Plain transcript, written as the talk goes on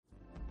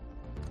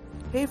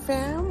Hey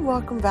fam,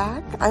 welcome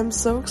back. I'm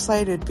so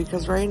excited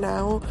because right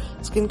now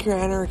Skincare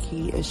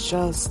Anarchy is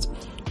just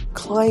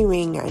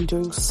climbing and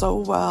doing so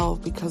well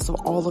because of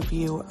all of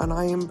you, and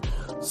I am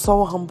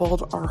so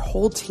humbled. Our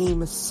whole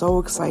team is so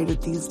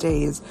excited these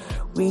days.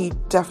 We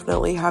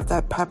definitely have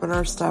that pep in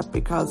our step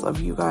because of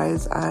you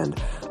guys,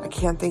 and I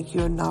can't thank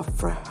you enough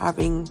for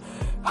having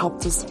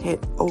helped us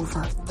hit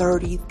over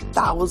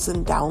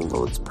 30,000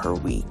 downloads per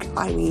week.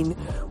 I mean,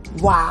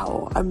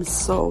 wow, I'm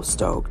so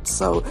stoked.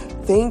 So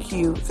thank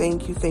you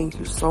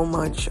so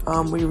much.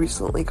 We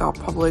recently got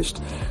published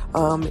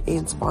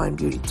in Spa and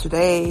Beauty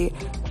Today.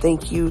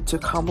 Thank you to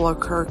Kamala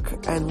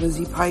Kirk and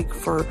Lizzie Pike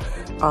for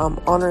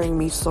honoring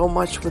me so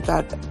much with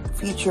that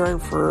feature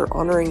and for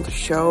honoring the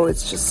show.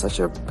 It's just such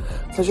a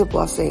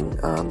blessing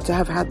to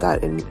have had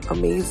that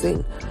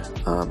amazing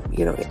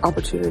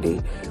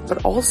opportunity.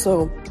 But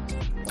also,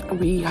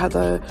 we had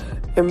the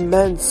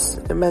immense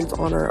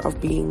honor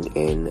of being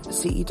in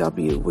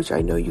CEW, which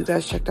I know you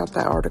guys checked out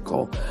that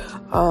article.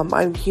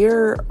 I'm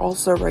here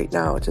also right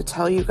now to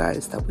tell you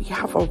guys that we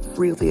have a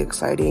really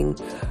exciting,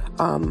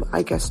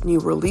 new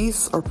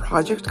release or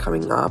project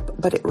coming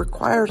up, but it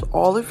requires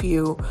all of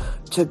you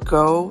to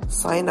go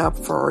sign up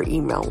for our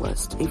email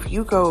list. If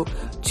you go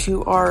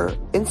to our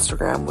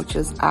Instagram, which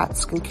is at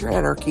Skincare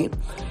Anarchy,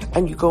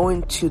 and you go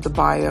into the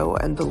bio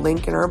and the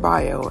link in our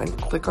bio and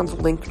click on the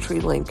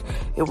Linktree link,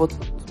 it will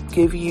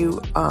give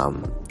you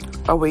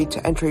a way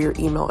to enter your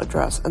email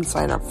address and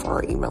sign up for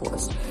our email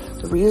list.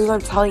 The reason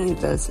I'm telling you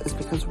this is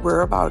because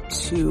we're about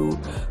to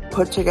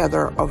put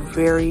together a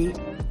very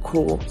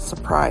cool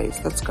surprise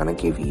that's going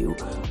to give you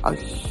a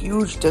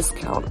huge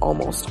discount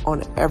almost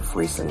on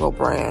every single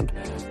brand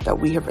that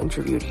we have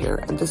interviewed here.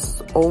 And this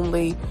is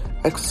only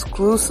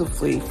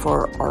exclusively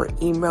for our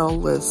email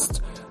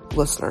list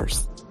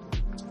listeners.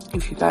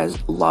 If you guys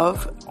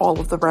love all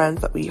of the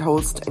brands that we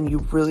host and you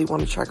really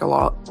want to check a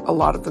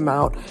lot of them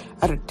out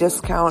at a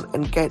discount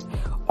and get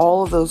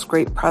all of those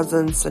great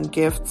presents and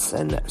gifts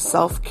and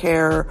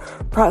self-care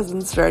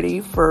presents ready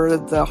for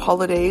the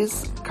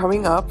holidays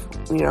coming up,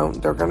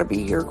 they're going to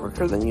be here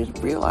quicker than you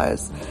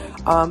realize.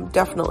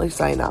 Definitely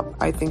sign up.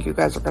 I think you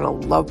guys are going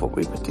to love what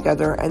we put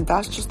together, and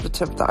that's just the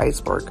tip of the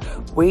iceberg.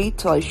 Wait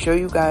till I show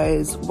you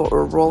guys what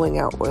we're rolling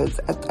out with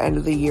at the end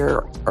of the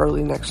year,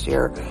 early next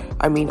year.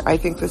 I mean, I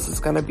think this is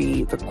going to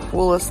be the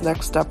coolest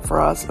next step for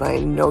us, and I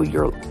know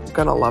you're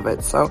going to love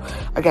it. So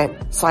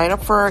again, sign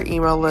up for our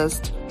email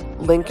list,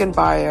 link in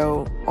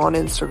bio on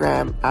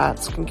Instagram at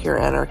Skincare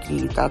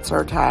Anarchy. That's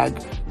our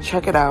tag.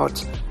 Check it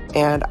out,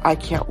 and I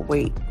can't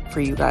wait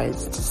for you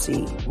guys to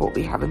see what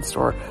we have in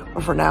store.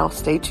 But for now,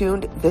 stay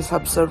tuned. This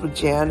episode with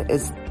Jan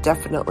is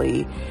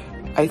definitely,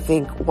 I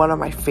think, one of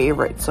my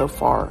favorites so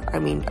far. I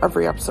mean,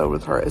 every episode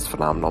with her is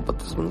phenomenal, but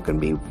this one's going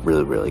to be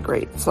really, really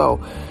great.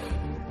 So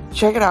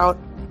check it out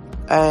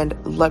and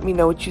let me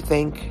know what you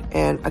think.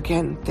 And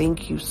again,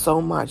 thank you so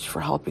much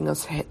for helping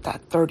us hit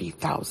that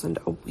 30,000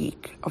 a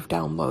week of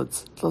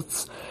downloads.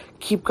 Let's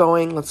keep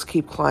going. Let's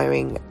keep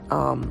climbing.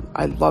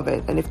 I love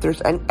it. And if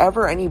there's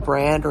ever any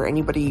brand or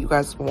anybody you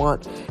guys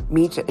want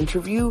me to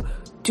interview,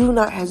 do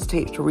not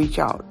hesitate to reach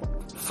out.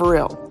 For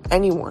real.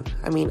 Anyone.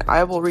 I mean,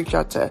 I will reach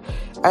out to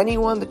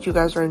anyone that you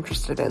guys are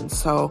interested in.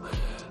 So,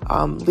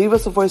 leave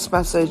us a voice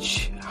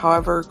message,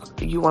 however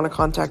you want to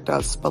contact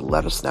us, but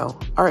let us know.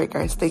 All right,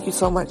 guys. Thank you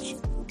so much.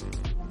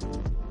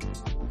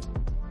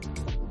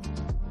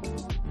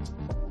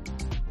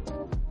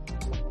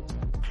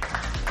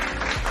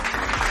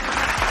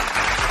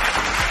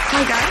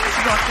 Hi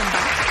guys, welcome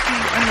back to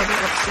another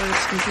episode of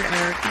Skincare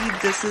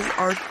Anarchy. This is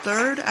our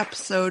third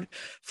episode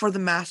for the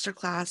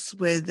masterclass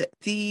with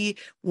the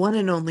one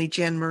and only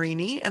Jan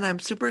Marini, and I'm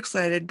super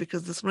excited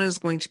because this one is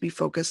going to be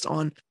focused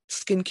on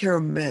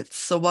skincare myths.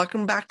 So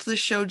welcome back to the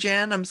show,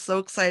 Jan. I'm so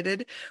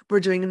excited. We're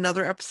doing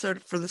another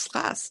episode for this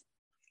class.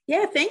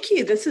 Yeah, thank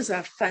you. This is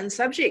a fun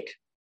subject.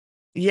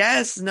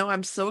 Yes, no,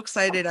 I'm so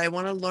excited. I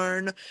want to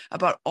learn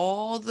about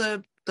all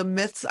the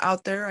myths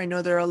out there. I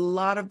know there are a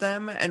lot of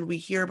them and we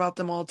hear about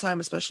them all the time,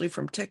 especially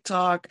from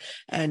TikTok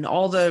and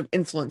all the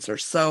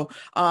influencers. So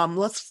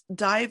let's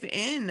dive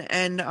in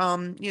and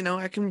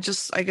I can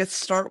just, I guess,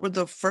 start with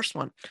the first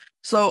one.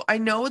 So I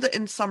know that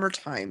in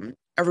summertime,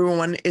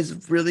 everyone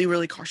is really,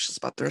 really cautious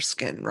about their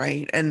skin,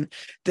 right? And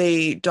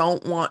they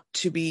don't want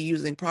to be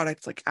using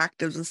products like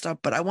actives and stuff.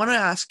 But I want to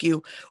ask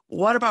you,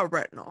 what about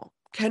retinol?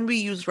 Can we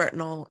use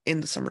retinol in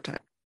the summertime?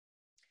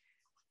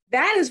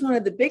 That is one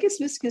of the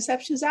biggest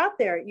misconceptions out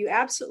there. You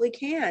absolutely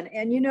can.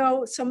 And,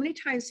 so many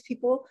times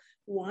people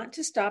want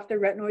to stop their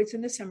retinoids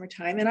in the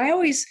summertime. And I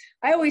always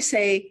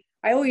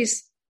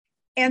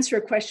answer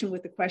a question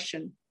with a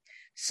question.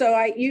 So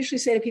I usually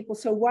say to people,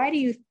 so why do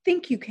you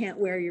think you can't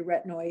wear your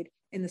retinoid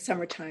in the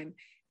summertime?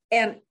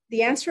 And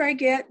the answer I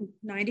get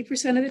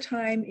 90% of the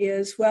time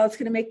is, well, it's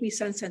going to make me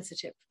sun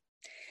sensitive.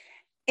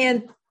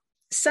 And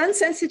sun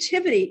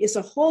sensitivity is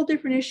a whole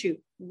different issue.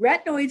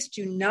 Retinoids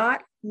do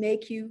not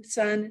make you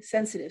sun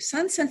sensitive.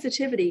 Sun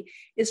sensitivity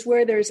is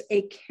where there's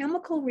a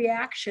chemical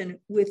reaction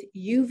with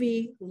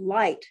UV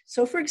light.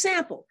 So for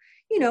example,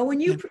 when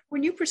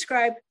you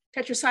prescribe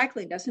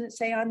tetracycline, doesn't it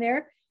say on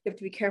there, You have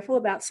to be careful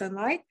about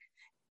sunlight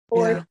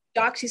or Yeah.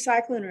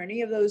 doxycycline or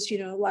any of those,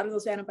 a lot of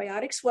those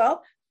antibiotics.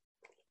 Well,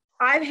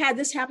 I've had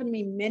this happen to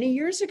me many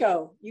years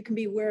ago. You can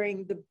be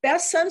wearing the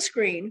best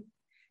sunscreen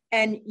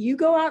and you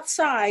go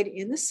outside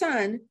in the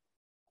sun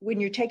when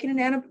you're taking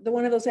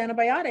one of those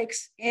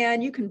antibiotics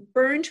and you can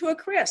burn to a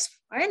crisp.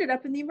 I ended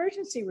up in the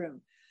emergency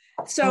room.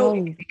 So Oh,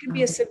 it can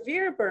be a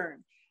severe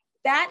burn.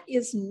 That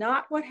is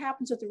not what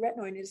happens with the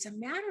retinoid. As a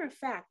matter of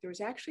fact, there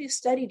was actually a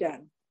study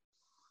done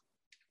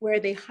where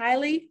they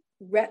highly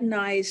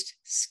retinized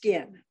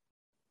skin.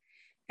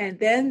 And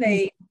then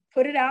they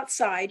put it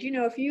outside.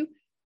 If you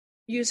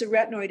use a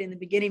retinoid in the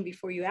beginning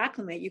before you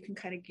acclimate, you can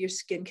your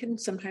skin can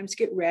sometimes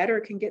get red or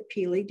it can get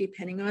peely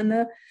depending on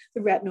the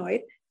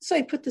retinoid. So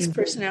I put this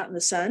person out in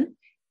the sun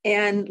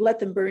and let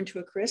them burn to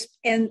a crisp.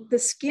 And the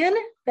skin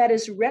that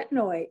is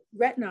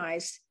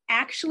retinized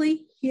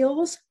actually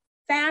heals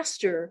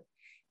faster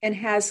and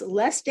has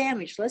less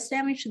damage to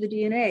the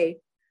DNA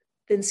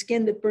than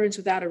skin that burns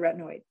without a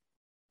retinoid.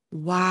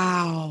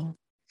 wow.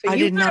 So I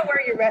you did want not. to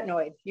wear your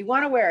retinoid. You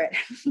want to wear it.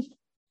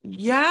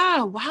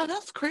 Yeah, wow,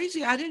 that's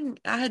crazy. I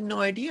had no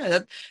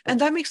idea. And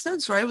that makes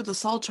sense, right? With the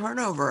cell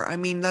turnover. I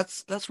mean,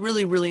 that's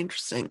really, really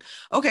interesting.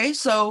 Okay,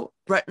 so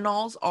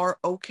retinols are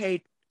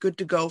okay, good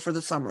to go for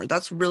the summer.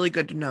 That's really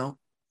good to know.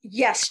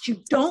 Yes,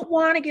 you don't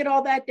want to get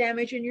all that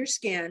damage in your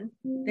skin.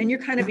 Then you're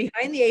kind of Yeah.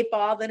 behind the 8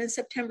 ball. Then in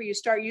September you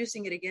start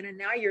using it again, and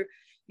now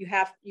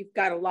you've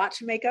got a lot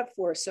to make up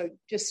for. So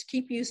just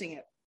keep using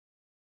it.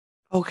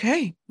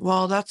 Okay.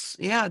 Well, that's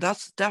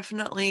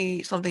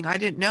definitely something I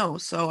didn't know.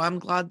 So I'm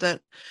glad that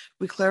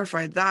we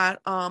clarified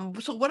that.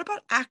 So what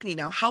about acne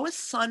now? How is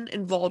sun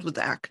involved with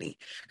acne?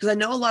 Because I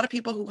know a lot of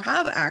people who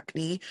have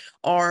acne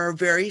are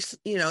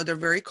they're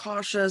very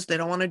cautious. They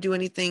don't want to do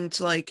anything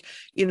to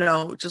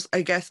just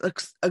I guess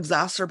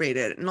exacerbate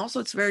it. And also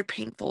it's very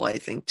painful, I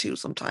think, too,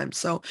 sometimes.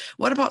 So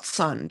what about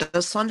sun?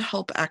 Does sun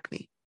help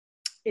acne?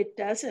 It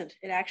doesn't.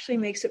 It actually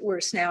makes it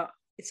worse. Now,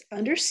 it's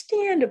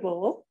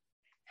understandable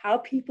how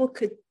people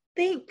could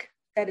think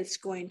that it's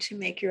going to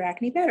make your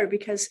acne better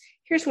because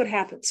here's what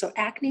happens. So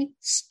acne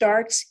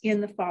starts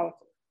in the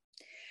follicle.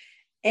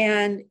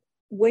 And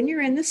when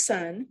you're in the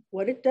sun,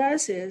 what it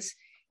does is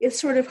it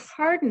sort of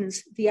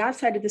hardens the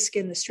outside of the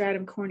skin, the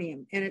stratum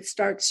corneum, and it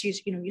starts,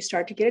 you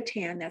start to get a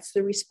tan. That's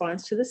the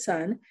response to the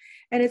sun.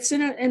 And it's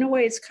in a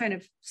way,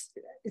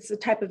 it's a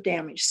type of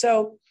damage.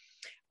 So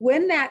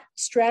when that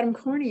stratum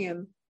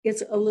corneum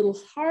gets a little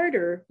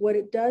harder, what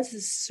it does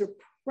is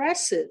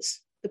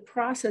suppresses the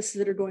processes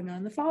that are going on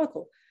in the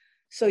follicle.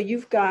 So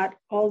you've got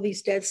all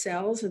these dead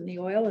cells and the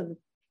oil and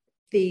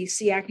the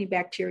C. acne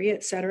bacteria,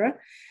 et cetera.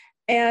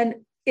 And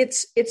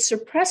it's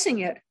suppressing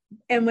it.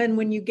 And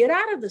when you get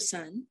out of the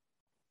sun,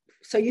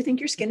 so you think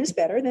your skin is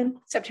better, then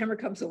September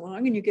comes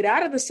along and you get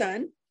out of the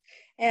sun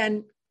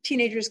and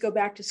teenagers go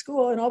back to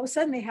school and all of a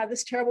sudden they have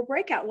this terrible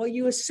breakout. Well,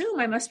 you assume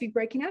I must be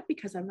breaking out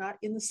because I'm not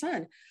in the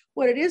sun.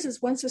 What it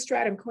is once the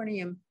stratum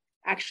corneum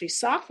actually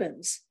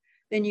softens,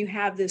 then you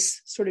have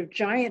this sort of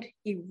giant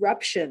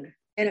eruption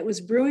and it was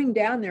brewing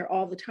down there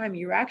all the time.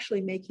 You're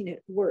actually making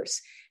it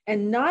worse.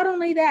 And not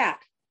only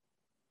that,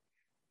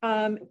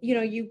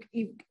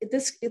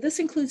 this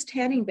includes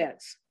tanning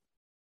beds.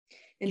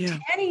 And Yeah.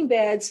 tanning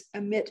beds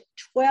emit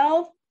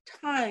 12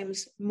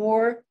 times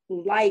more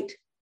light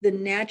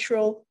than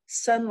natural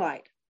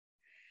sunlight.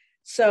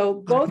 So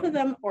both of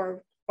them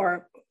are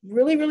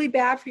really, really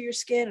bad for your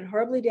skin and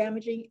horribly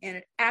damaging, and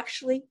it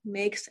actually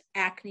makes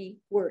acne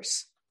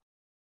worse.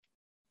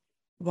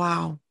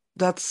 Wow.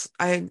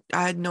 I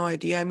had no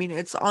idea. I mean,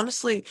 it's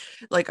honestly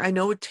like I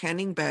know with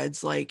tanning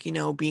beds,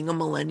 being a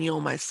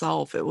millennial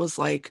myself, it was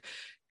like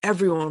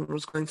everyone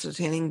was going to the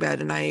tanning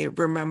bed. And I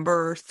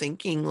remember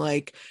thinking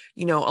a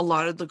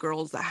lot of the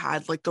girls that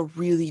had like the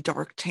really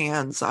dark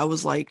tans, I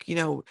was like,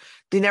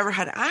 they never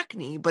had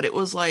acne, but it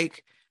was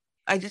like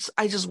I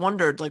just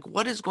wondered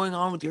what is going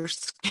on with your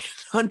skin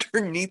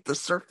underneath the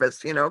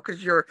surface,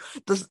 because you're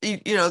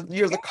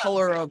the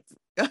color of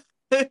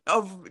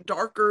of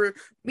darker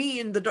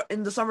me in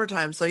the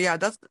summertime. So yeah,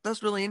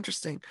 that's really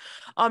interesting.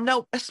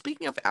 Now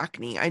speaking of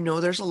acne, I know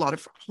there's a lot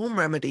of home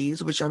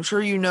remedies, which I'm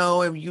sure you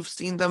know, and you've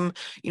seen them,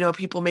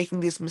 people making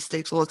these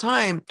mistakes all the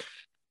time.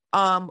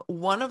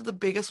 One of the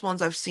biggest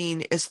ones I've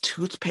seen is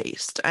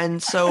toothpaste.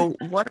 And so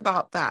what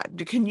about that?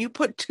 Can you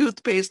put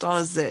toothpaste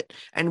on a zit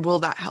and will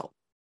that help?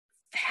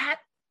 That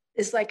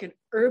is like an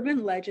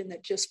urban legend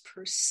that just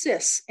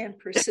persists and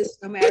persists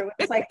no matter what.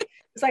 It's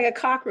like a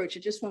cockroach, it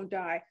just won't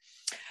die.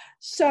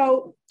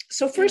 So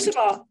first of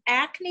all,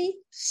 acne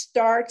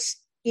starts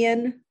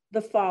in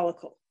the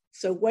follicle.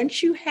 So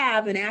once you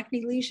have an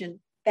acne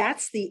lesion,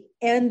 that's the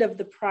end of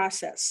the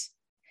process.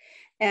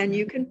 And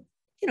you can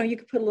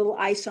put a little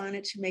ice on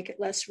it to make it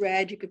less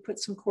red. You could put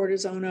some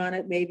cortisone on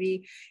it.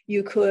 Maybe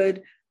you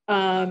could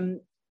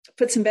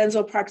put some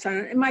benzoyl peroxide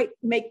on it. It might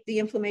make the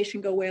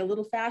inflammation go away a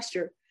little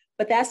faster,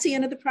 but that's the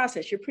end of the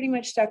process. You're pretty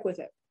much stuck with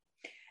it.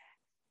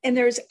 And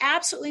there's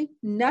absolutely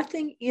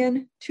nothing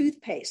in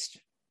toothpaste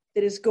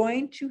that is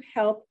going to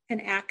help an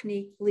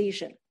acne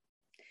lesion.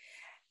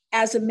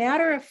 As a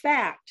matter of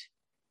fact,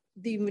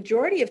 the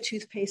majority of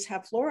toothpaste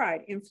have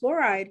fluoride, and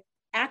fluoride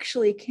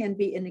actually can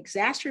be an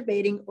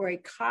exacerbating or a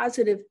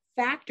causative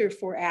factor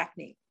for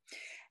acne.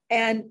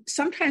 And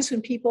sometimes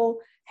when people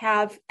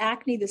have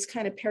acne that's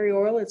kind of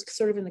perioral, it's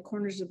sort of in the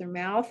corners of their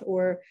mouth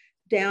or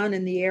down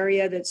in the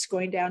area that's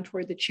going down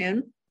toward the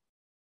chin.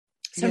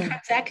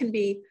 Sometimes that can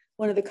be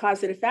one of the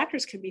causative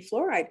factors, can be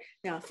fluoride.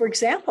 Now, for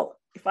example,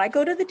 if I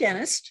go to the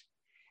dentist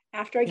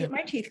after I get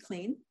my teeth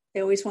clean, they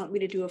always want me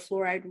to do a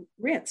fluoride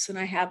rinse. And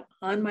I have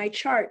on my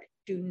chart,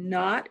 do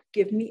not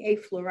give me a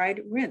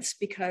fluoride rinse,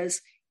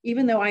 because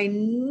even though I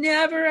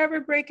never, ever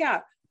break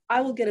out,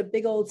 I will get a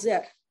big old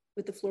zit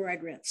with the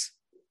fluoride rinse.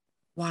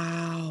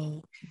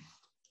 Wow.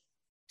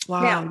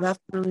 Now, That's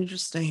really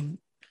interesting.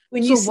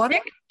 When you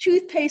stick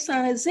toothpaste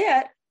on a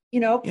zit,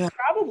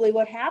 probably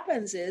what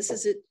happens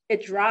is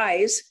it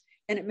dries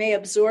and it may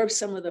absorb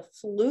some of the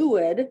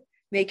fluid,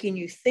 making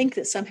you think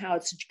that somehow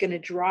it's going to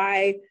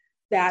dry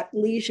that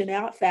lesion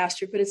out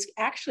faster, but it's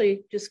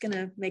actually just going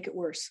to make it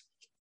worse.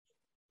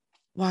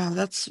 Wow,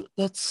 that's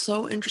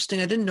so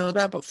interesting. I didn't know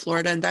that about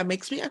Florida, and that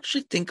makes me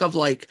actually think of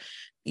like,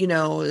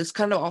 it's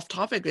kind of off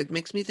topic. It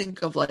makes me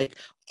think of like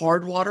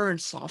hard water and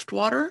soft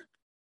water.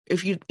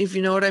 If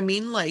you know what I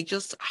mean, like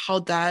just how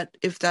that,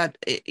 if that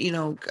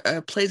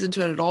plays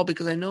into it at all,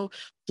 because I know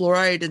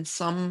fluoride in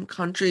some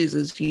countries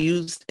is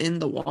used in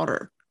the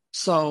water.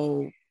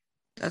 So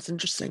that's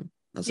interesting.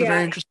 That's a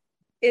very interesting.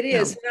 It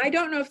is. And I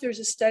don't know if there's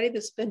a study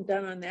that's been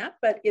done on that,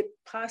 but it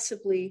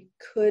possibly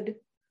could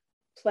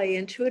play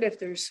into it if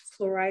there's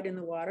fluoride in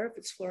the water, if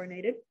it's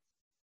fluorinated.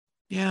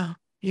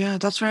 Yeah,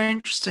 that's very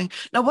interesting.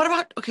 Now, what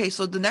about, okay,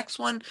 so the next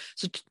one,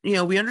 so,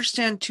 we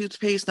understand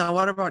toothpaste. Now,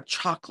 what about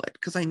chocolate?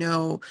 Because I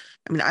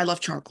love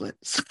chocolate.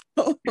 So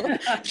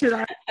what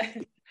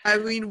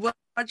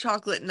about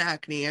chocolate and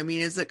acne? I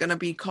mean, is it going to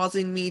be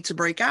causing me to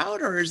break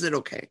out, or is it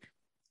okay?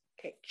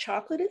 Okay,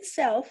 chocolate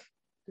itself,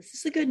 this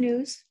is the good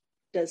news,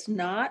 does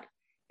not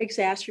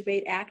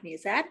exacerbate acne.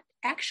 Is that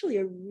actually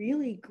a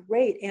really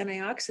great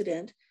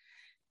antioxidant?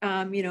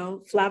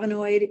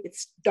 Flavonoid,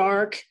 it's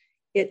dark.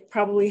 It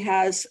probably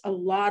has a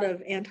lot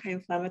of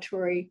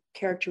anti-inflammatory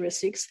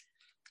characteristics.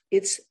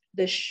 It's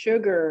the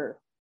sugar,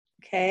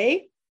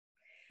 okay?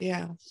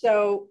 Yeah.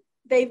 So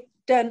they've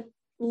done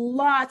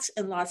lots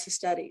and lots of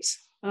studies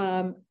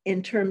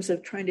in terms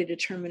of trying to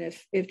determine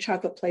if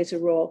chocolate plays a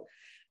role.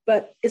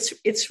 But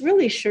it's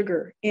really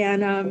sugar.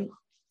 And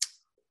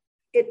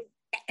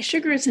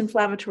sugar is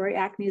inflammatory.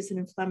 Acne is an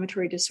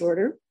inflammatory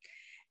disorder.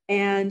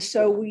 And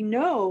so we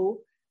know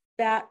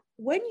that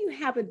when you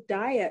have a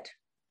diet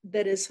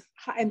that is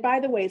high, and by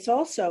the way, it's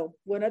also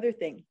one other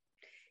thing.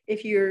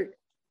 If you're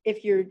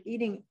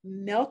eating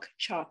milk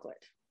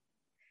chocolate,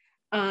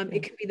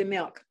 it could be the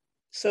milk.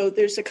 So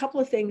there's a couple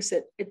of things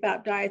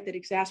about diet that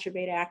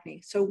exacerbate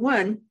acne. So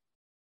one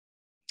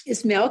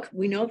is milk.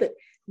 We know that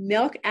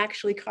milk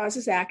actually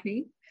causes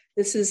acne.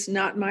 This is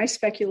not my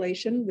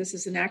speculation. This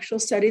is an actual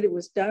study that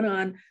was done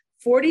on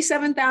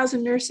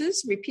 47,000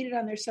 nurses, repeated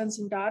on their sons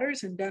and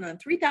daughters, and done on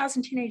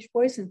 3,000 teenage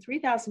boys and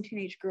 3,000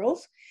 teenage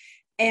girls.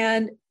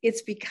 And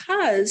it's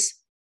because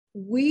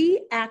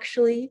we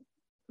actually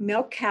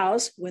milk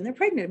cows when they're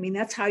pregnant. I mean,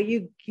 that's how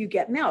you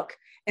get milk.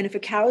 And if a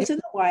cow is in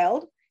the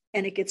wild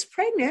and it gets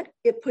pregnant,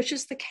 it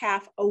pushes the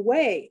calf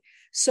away.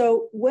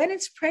 So when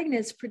it's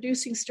pregnant, it's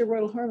producing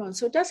steroidal hormones.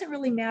 So it doesn't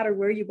really matter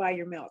where you buy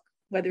your milk,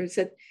 whether it's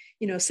at,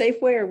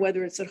 Safeway or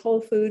whether it's at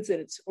Whole Foods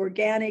and it's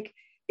organic.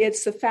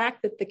 It's the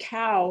fact that the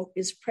cow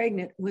is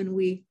pregnant when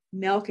we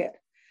milk it.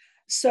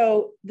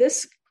 So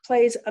this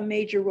plays a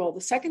major role.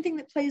 The second thing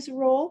that plays a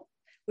role,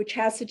 which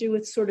has to do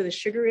with sort of the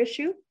sugar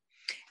issue,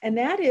 and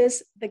that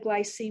is the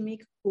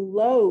glycemic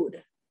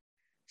load.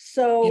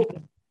 So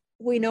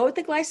we know what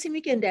the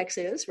glycemic index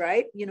is,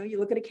 right? You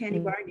look at a candy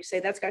bar and you say,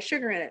 that's got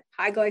sugar in it,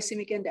 high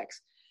glycemic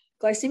index.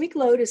 Glycemic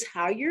load is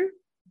how your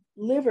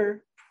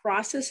liver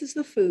processes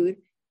the food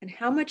and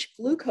how much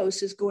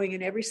glucose is going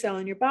in every cell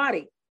in your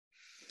body.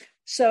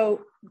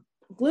 So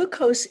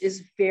glucose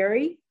is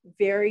very,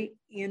 very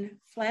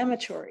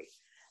inflammatory.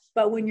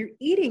 But when you're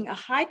eating a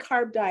high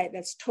carb diet,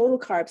 that's total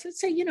carbs. Let's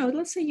say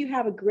you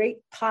have a great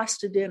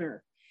pasta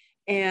dinner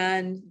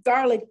and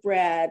garlic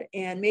bread,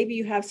 and maybe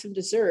you have some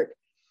dessert.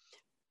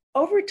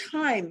 Over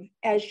time,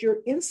 as your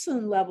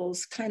insulin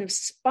levels kind of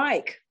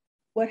spike,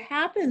 what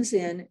happens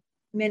in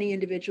many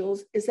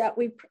individuals is that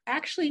we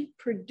actually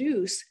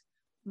produce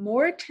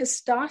more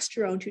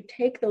testosterone to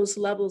take those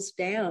levels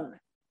down.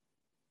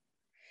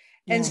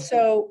 Yeah. And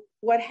so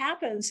what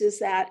happens is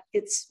that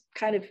it's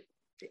kind of,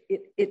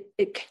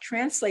 it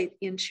translates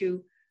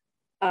into,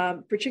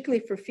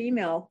 particularly for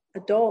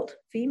adult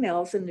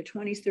females in their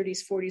 20s, 30s,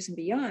 40s, and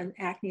beyond,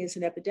 acne is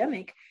an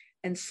epidemic.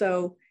 And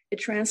so it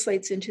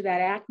translates into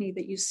that acne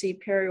that you see,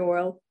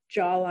 perioral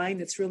jawline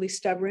that's really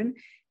stubborn.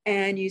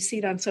 And you see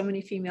it on so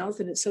many females,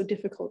 and it's so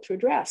difficult to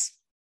address.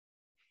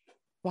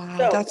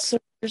 Wow, that's so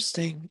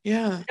interesting.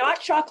 Yeah.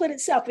 Not chocolate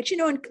itself, but in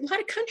a lot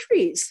of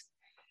countries,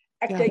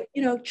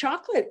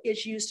 chocolate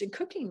is used in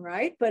cooking,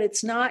 right? But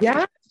it's not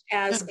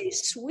as a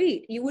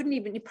sweet.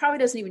 It probably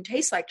doesn't even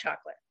taste like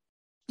chocolate.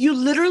 You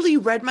literally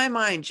read my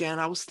mind, Jan.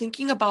 I was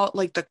thinking about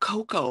like the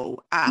cocoa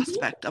Mhm.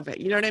 aspect of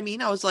it. You know what I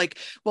mean? I was like,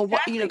 well,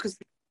 what, Exactly. because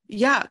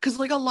yeah, because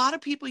like a lot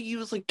of people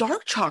use like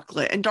dark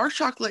chocolate, and dark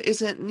chocolate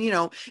isn't,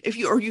 if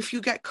you or if you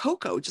get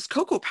cocoa, just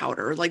cocoa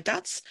powder, like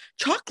that's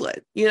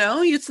chocolate,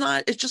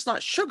 it's just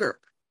not sugar,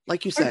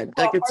 like you said.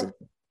 Like it's Or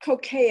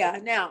cocoa.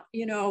 Now,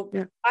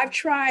 yeah. I've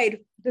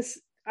tried this.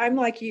 I'm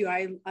like you.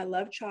 I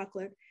love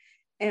chocolate,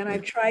 and Yeah.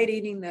 I've tried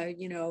eating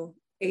the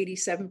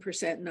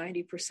 87%,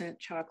 90%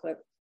 chocolate.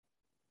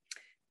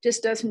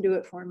 Just doesn't do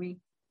it for me.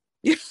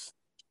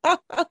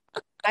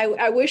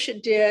 I wish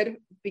it did I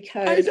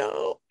because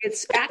know.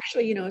 it's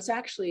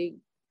actually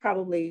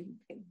probably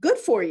good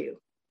for you.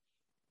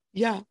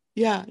 Yeah,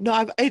 yeah.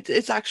 No,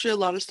 it's actually a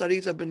lot of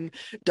studies have been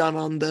done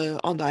on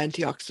the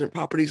antioxidant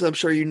properties. I'm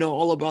sure you know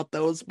all about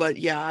those, but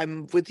yeah,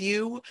 I'm with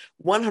you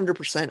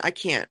 100%. I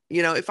can't,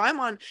 if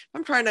I'm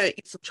trying to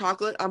eat some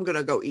chocolate, I'm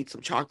gonna go eat some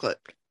chocolate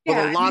with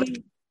a Yeah, lot of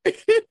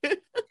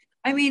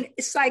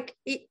it's like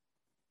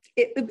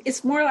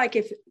it's more like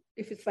if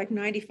it's like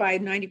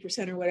 95,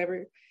 90% or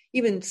whatever,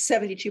 even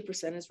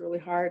 72% is really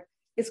hard.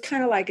 It's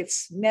kind of like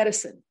it's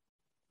medicine.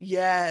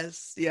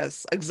 Yes,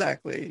 yes,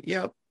 exactly.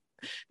 Yep.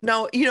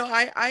 Now,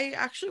 I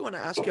actually want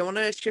to ask you, I want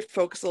to shift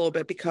focus a little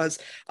bit because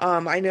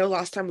I know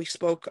last time we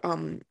spoke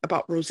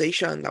about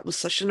rosacea, and that was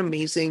such an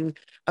amazing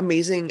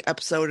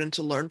episode. And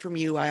to learn from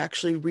you, I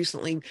actually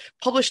recently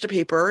published a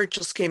paper. It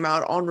just came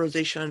out on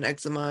rosacea and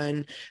eczema,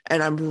 and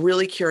I'm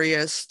really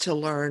curious to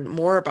learn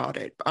more about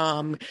it.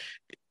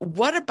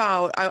 What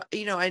about a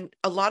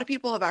lot of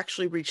people have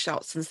actually reached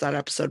out since that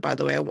episode, by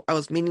the way. I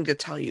was meaning to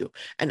tell you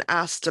and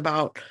asked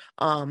about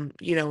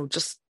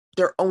just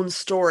their own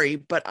story,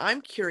 but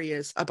I'm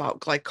curious about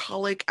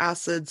glycolic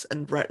acids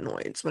and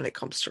retinoids when it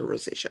comes to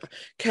rosacea.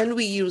 Can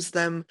we use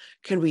them?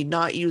 Can we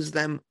not use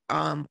them?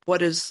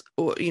 What's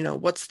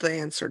the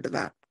answer to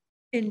that?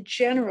 In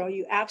general,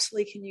 you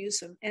absolutely can use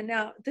them. And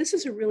now this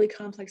is a really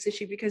complex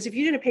issue because if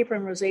you did a paper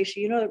on rosacea,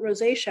 you know that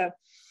rosacea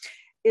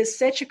is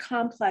such a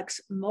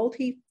complex,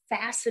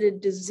 multifaceted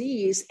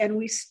disease, and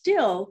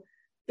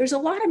there's a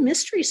lot of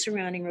mystery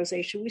surrounding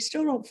rosacea. We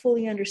still don't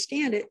fully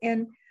understand it.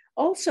 And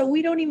also,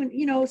 we don't even,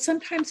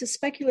 sometimes it's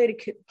speculated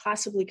could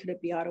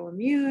it be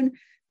autoimmune?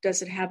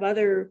 Does it have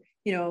other,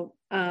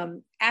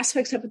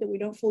 aspects of it that we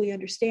don't fully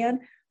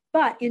understand?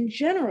 But in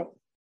general,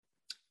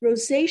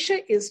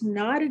 rosacea is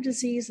not a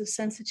disease of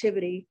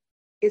sensitivity,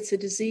 it's a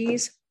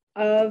disease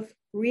of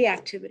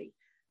reactivity.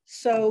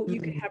 So you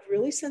can Mhm. have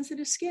really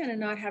sensitive skin and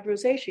not have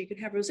rosacea. You can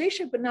have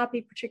rosacea but not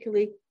be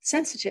particularly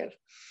sensitive.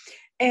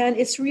 And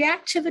it's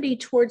reactivity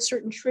towards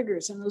certain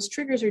triggers, and those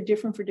triggers are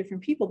different for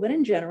different people. But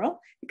in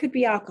general, it could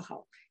be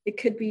alcohol, it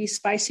could be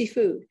spicy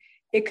food,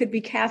 it could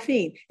be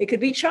caffeine, it could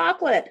be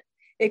chocolate.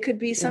 It could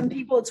be some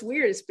people, it's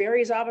weird, it's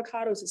berries,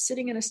 avocados, it's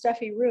sitting in a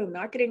stuffy room,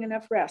 not getting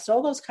enough rest.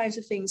 All those kinds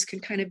of things can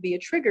kind of be a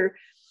trigger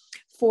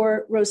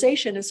for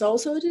rosacea. It's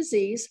also a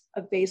disease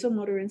of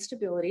vasomotor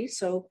instability.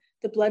 So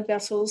the blood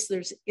vessels,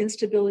 there's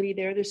instability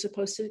there. They're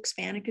supposed to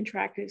expand and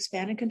contract,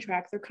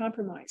 they're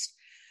compromised.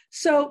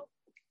 So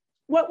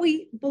what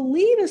we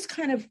believe is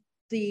kind of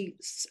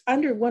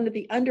one of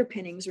the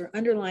underpinnings or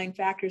underlying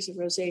factors of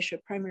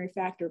rosacea, primary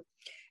factor,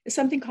 is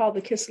something called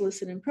the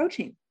cathelicidin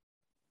protein.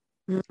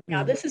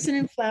 Now, Mhm. this is an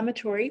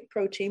inflammatory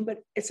protein,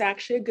 but it's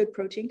actually a good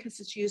protein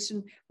because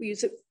we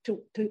use it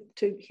to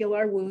heal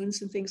our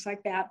wounds and things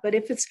like that. But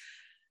if it's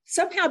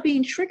somehow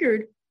being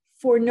triggered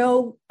for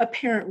no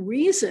apparent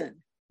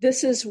reason,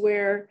 this is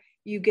where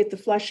you get the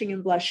flushing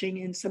and blushing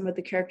and some of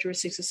the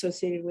characteristics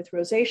associated with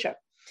rosacea.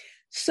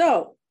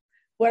 So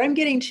what I'm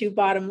getting to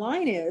bottom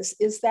line is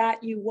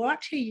that you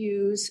want to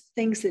use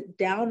things that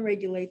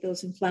downregulate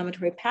those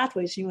inflammatory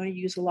pathways. You want to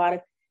use a lot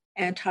of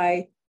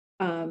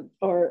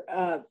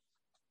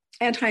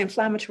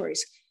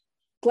anti-inflammatories.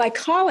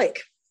 Glycolic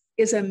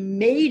is a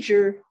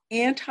major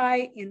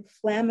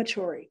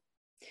anti-inflammatory.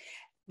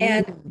 Mhm.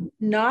 And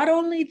not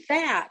only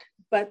that,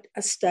 but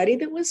a study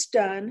that was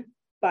done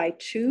by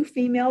two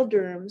female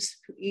derms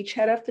who each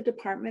head up the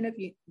Department of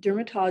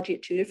Dermatology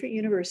at two different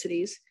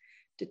universities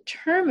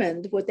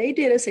determined what they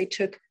did is they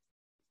took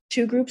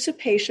two groups of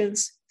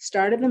patients,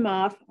 started them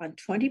off on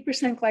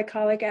 20%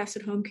 glycolic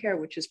acid home care,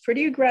 which is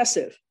pretty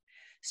aggressive,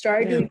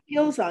 started Yeah. doing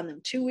pills on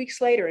them 2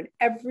 weeks later. In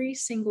every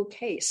single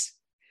case,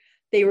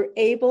 they were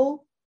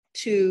able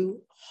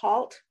to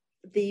halt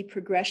the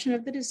progression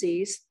of the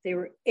disease. They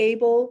were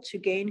able to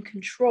gain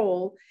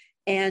control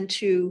and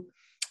to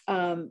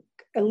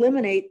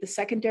eliminate the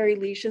secondary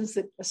lesions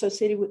that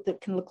associated with that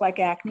can look like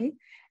acne.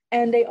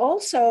 And they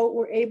also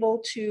were able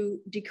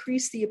to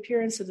decrease the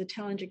appearance of the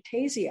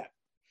telangiectasia.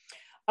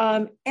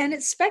 And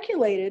it's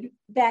speculated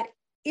that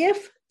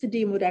if the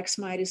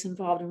dimodexamide is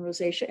involved in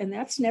rosacea, and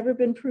that's never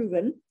been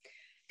proven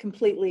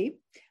completely,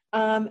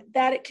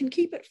 that it can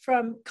keep it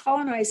from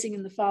colonizing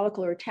in the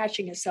follicle or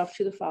attaching itself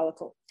to the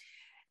follicle.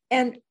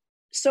 And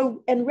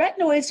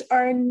retinoids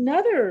are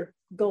another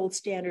gold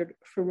standard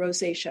for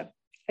rosacea.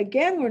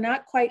 Again, we're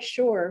not quite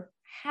sure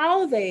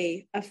how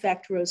they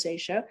affect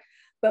rosacea,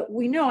 but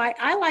we know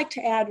I like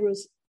to add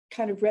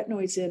kind of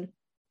retinoids in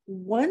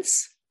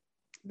once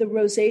the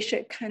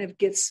rosacea kind of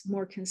gets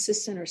more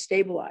consistent or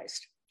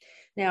stabilized.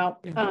 Now,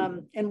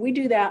 and we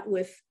do that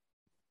with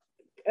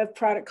a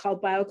product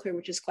called BioClear,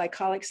 which is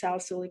glycolic,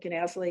 salicylic, and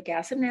azelaic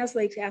acid. And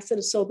azelaic acid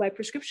is sold by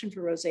prescription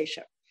for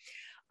rosacea.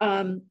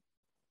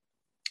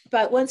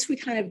 But once we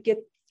kind of get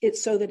it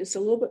so that it's a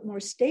little bit more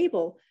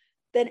stable,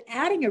 then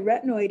adding a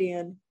retinoid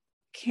in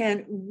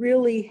can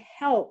really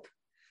help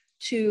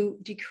to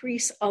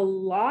decrease a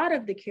lot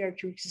of the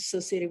characteristics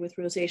associated with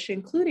rosacea,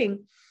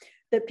 including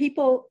that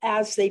people,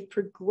 as they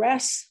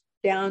progress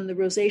down the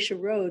rosacea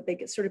road, they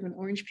get sort of an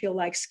orange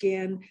peel-like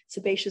skin,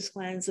 sebaceous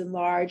glands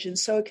enlarge. And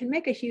so it can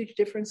make a huge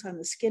difference on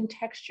the skin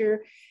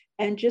texture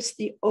and just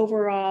the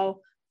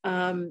overall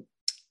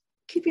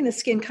keeping the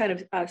skin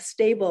kind of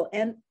stable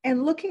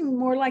and looking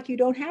more like you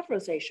don't have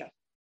rosacea.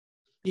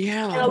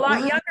 Yeah. And a lot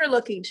younger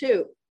looking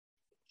too.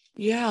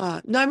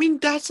 Yeah. No, I mean,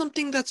 that's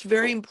something that's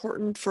very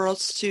important for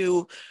us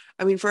to,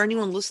 I mean, for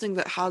anyone listening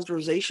that has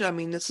rosacea, I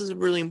mean, this is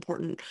really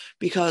important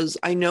because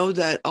I know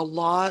that a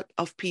lot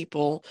of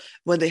people,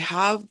 when they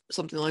have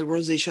something like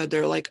rosacea,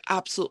 they're like,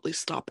 absolutely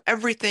stop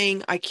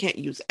everything. I can't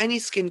use any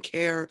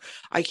skincare.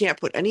 I can't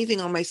put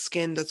anything on my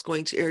skin that's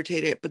going to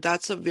irritate it. But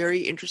that's a very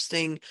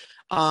interesting,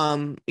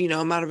 amount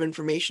of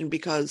information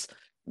because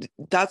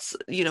that's,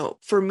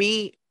 for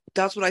me,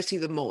 that's what I see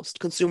the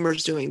most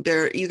consumers doing.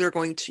 They're either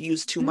going to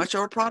use too much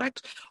of a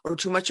product or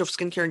too much of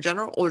skincare in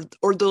general,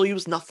 or they'll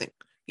use nothing,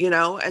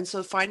 And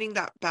so finding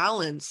that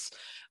balance,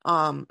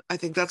 I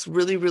think that's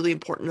really, really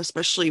important,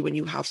 especially when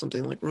you have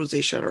something like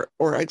rosacea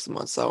or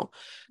eczema. So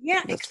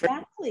yeah,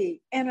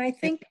 exactly. And I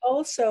think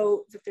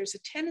also that there's a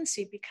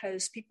tendency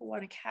because people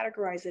want to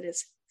categorize it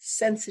as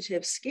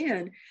sensitive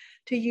skin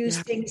to use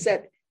things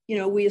that,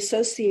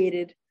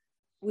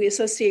 we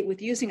associate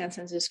with using on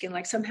sensitive skin,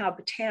 like somehow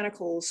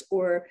botanicals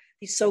or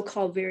these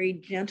so-called very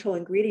gentle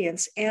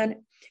ingredients. And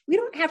we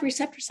don't have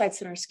receptor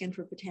sites in our skin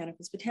for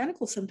botanicals.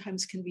 Botanicals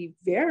sometimes can be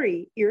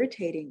very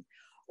irritating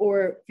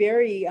or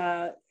very,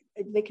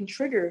 they can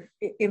trigger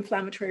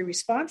inflammatory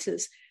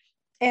responses.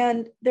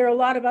 And there are a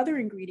lot of other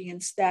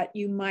ingredients that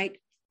you might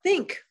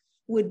think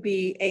would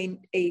be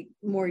a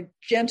more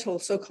gentle,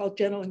 so-called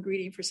gentle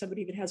ingredient for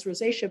somebody that has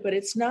rosacea, but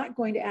it's not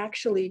going to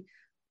actually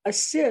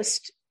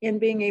assist in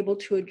being able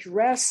to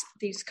address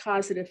these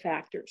causative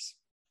factors.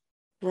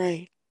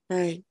 Right.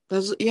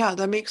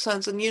 That makes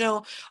sense. And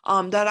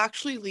that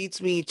actually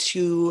leads me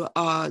to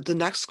the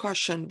next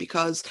question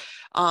because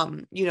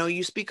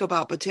you speak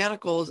about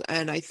botanicals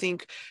and I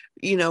think,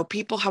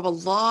 people have a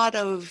lot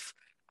of,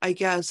 I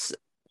guess,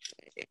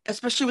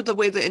 especially with the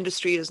way the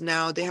industry is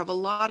now, they have a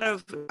lot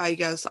of, I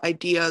guess,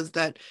 ideas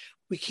that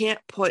we can't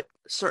put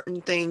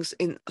certain things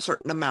in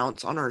certain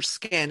amounts on our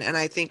skin. And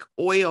I think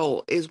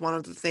oil is one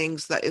of the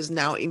things that is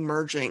now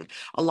emerging.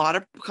 A lot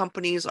of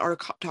companies are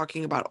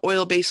talking about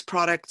oil-based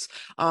products.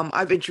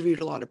 I've interviewed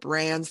a lot of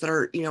brands that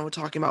are,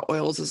 talking about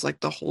oils as like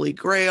the holy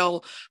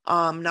grail.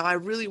 Now, I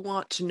really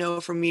want to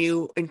know from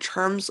you in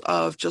terms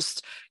of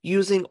just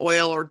using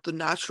oil or the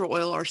natural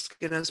oil our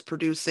skin is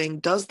producing,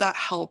 does that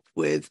help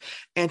with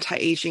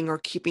anti-aging or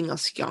keeping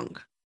us young?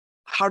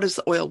 How does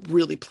the oil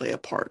really play a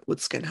part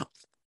with skin health?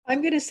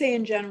 I'm going to say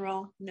in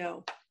general,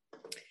 no.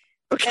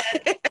 Okay.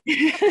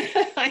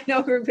 I know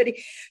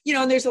everybody,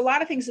 and there's a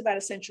lot of things about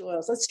essential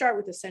oils. Let's start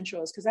with essential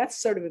oils because that's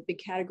sort of a big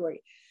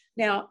category.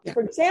 Now,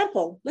 for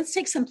example, let's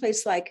take some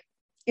place like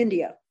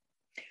India,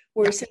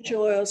 where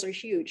essential oils are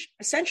huge.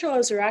 Essential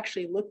oils are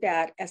actually looked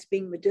at as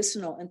being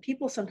medicinal, and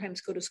people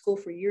sometimes go to school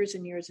for years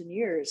and years and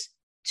years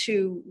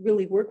to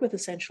really work with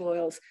essential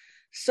oils.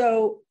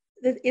 So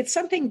it's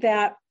something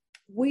that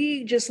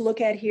we just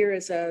look at here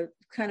as a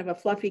kind of a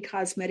fluffy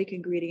cosmetic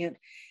ingredient.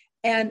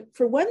 And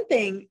for one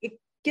thing,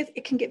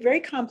 it can get very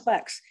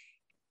complex.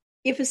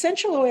 If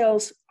essential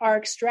oils are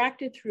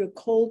extracted through a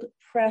cold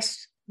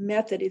pressed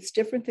method, it's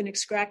different than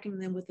extracting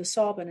them with a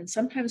solvent. And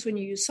sometimes when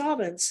you use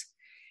solvents,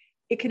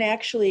 it can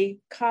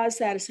actually cause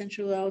that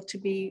essential oil to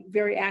be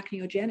very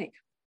acneogenic.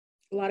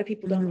 A lot of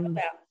people don't know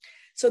that.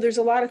 So there's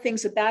a lot of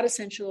things about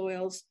essential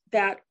oils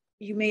that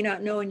you may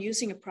not know in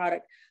using a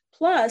product.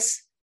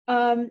 Plus,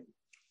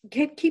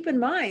 keep in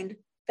mind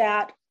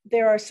that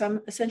there are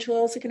some essential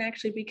oils that can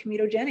actually be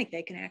comedogenic.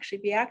 They can actually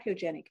be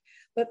acneogenic.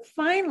 But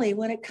finally,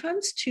 when it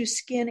comes to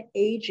skin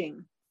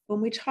aging, when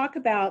we talk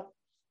about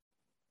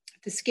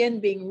the skin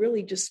being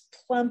really just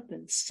plump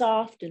and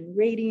soft and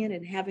radiant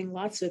and having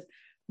lots of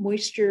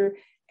moisture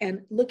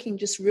and looking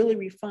just really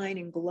refined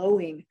and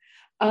glowing,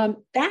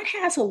 that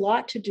has a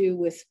lot to do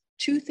with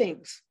two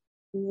things.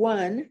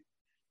 One,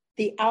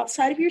 the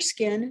outside of your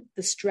skin,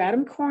 the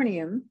stratum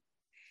corneum,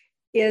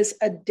 is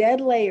a dead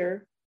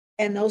layer,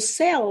 and those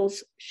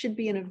cells should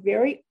be in a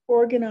very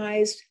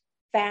organized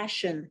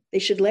fashion. They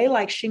should lay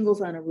like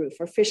shingles on a roof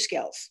or fish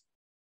scales.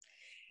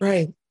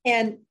 Right.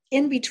 And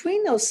in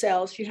between those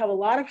cells, you have a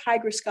lot of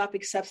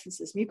hygroscopic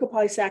substances,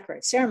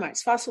 mucopolysaccharides,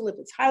 ceramides,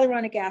 phospholipids,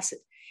 hyaluronic acid.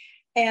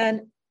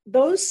 And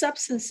those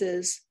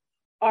substances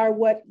are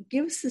what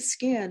gives the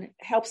skin,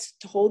 helps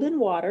to hold in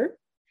water,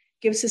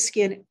 gives the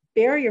skin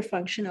barrier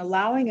function,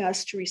 allowing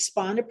us to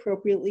respond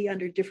appropriately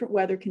under different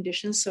weather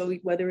conditions. So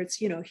whether it's,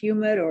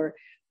 humid or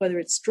whether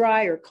it's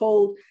dry or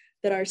cold,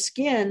 that our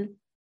skin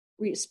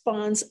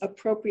responds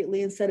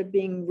appropriately instead of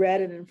being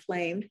red and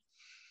inflamed.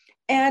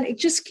 And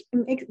it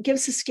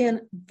gives the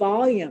skin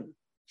volume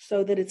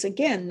so that it's,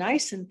 again,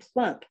 nice and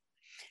plump.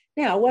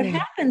 Now, what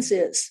happens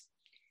is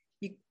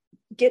you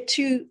get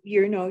to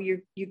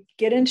you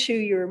get into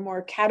your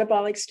more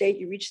catabolic state.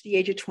 You reach the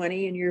age of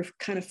 20 and you're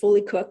kind of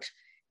fully cooked,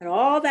 and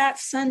all that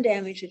sun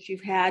damage that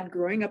you've had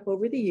growing up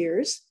over the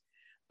years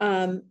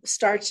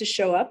starts to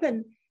show up.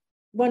 And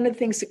one of the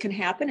things that can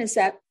happen is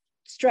that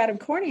stratum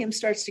corneum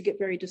starts to get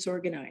very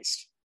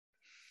disorganized.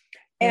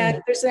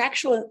 And there's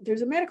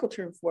a medical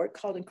term for it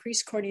called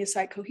increased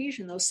corneocyte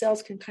cohesion. Those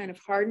cells can kind of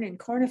harden and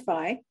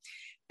cornify,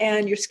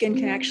 and your skin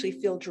can actually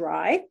feel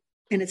dry,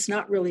 and it's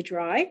not really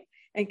dry,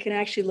 and can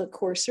actually look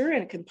coarser,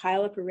 and it can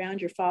pile up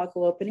around your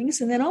follicle openings.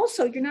 And then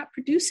also you're not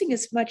producing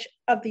as much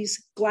of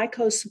these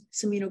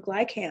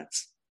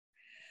glycosaminoglycans.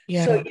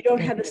 Yeah. So you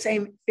don't have the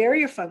same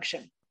barrier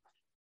function.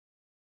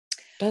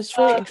 That's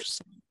very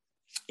interesting.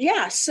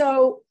 Yeah.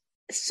 So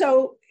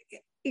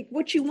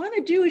what you want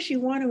to do is you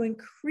want to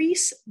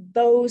increase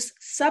those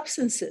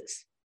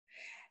substances.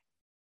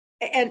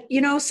 And,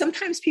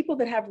 sometimes people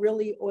that have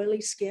really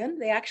oily skin,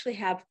 they actually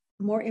have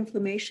more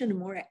inflammation and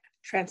more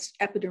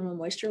transepidermal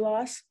moisture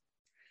loss.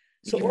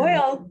 So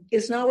oil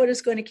is not what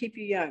is going to keep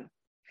you young.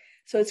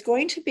 So it's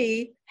going to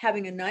be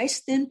having a nice,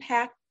 thin,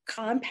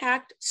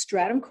 compact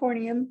stratum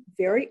corneum,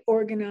 very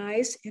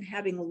organized, and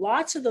having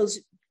lots of those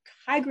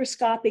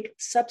hygroscopic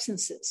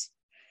substances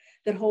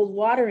that hold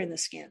water in the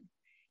skin.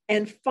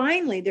 And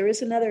finally, there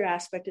is another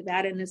aspect of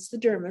that, and it's the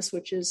dermis,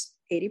 which is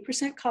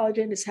 80%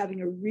 collagen, is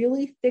having a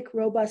really thick,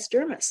 robust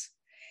dermis.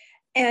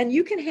 And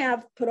you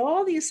can put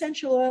all the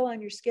essential oil on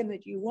your skin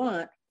that you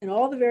want and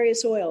all the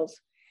various oils,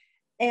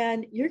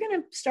 and you're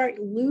going to start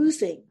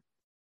losing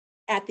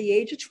at the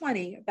age of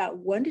 20 about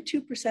 1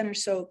 to 2% or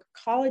so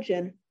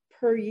collagen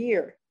per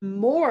year,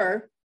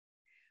 more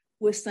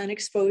with sun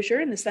exposure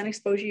and the sun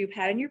exposure you've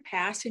had in your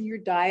past and your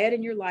diet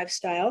and your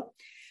lifestyle.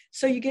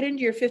 So you get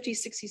into your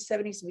 50s, 60s,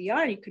 70s and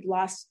beyond, you could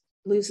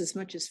lose as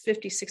much as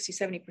 50, 60,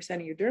 70%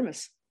 of your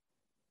dermis.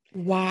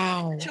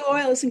 Wow. So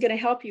oil isn't going to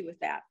help you with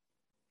that.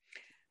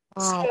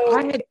 Wow.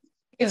 So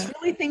it's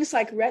really things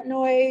like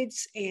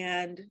retinoids,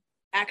 and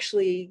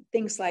actually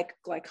things like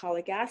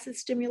glycolic acid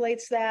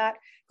stimulates that.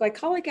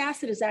 Glycolic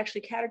acid is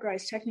actually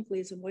categorized technically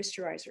as a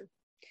moisturizer,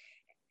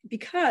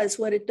 because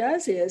what it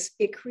does is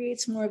it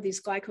creates more of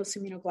these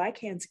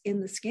glycosaminoglycans in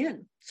the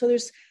skin. So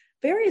there's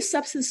various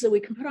substances that we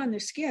can put on their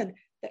skin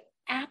that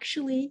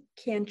actually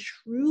can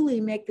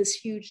truly make this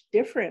huge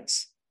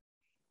difference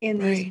in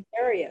these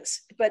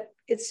areas. But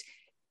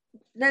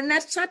then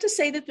that's not to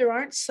say that there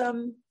aren't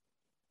some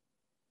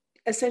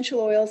essential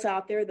oils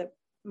out there that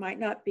might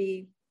not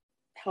be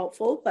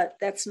helpful, but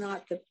that's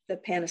not the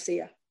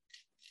panacea.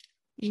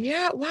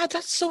 Yeah, wow,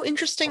 that's so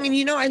interesting.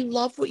 And I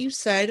love what you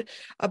said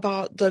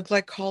about the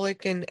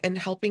glycolic and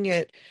helping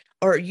it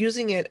or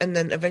using it, and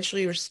then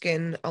eventually your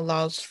skin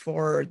allows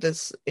for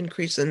this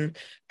increase in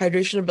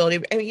hydration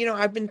ability. And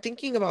I've been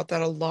thinking about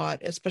that a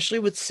lot, especially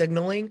with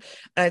signaling.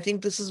 And I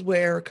think this is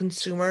where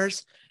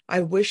consumers,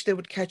 I wish they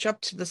would catch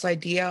up to this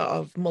idea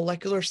of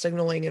molecular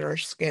signaling in our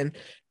skin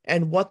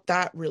and what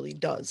that really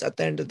does at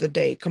the end of the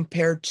day,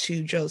 compared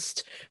to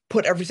just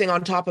put everything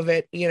on top of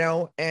it,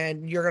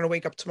 and you're going to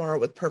wake up tomorrow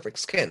with perfect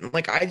skin.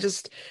 Like,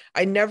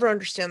 I never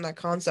understand that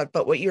concept,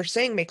 but what you're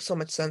saying makes so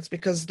much sense,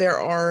 because there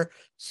are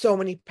so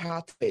many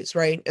pathways,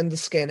 right, in the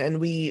skin, and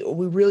we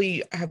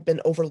really have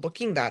been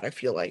overlooking that, I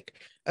feel like,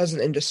 as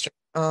an industry.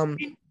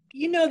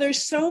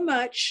 There's so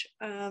much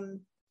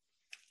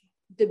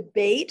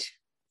debate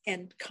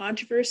and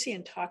controversy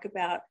and talk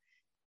about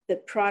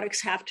that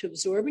products have to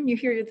absorb, and you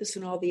hear this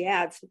in all the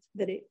ads,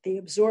 that they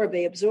absorb.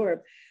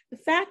 The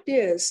fact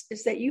is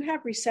that you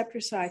have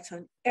receptor sites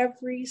on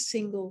every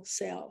single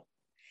cell.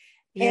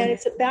 Yeah. And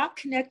it's about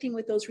connecting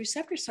with those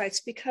receptor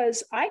sites,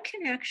 because I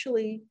can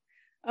actually,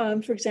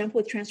 for example,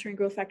 with transferrin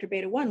growth factor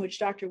beta 1, which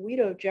Dr.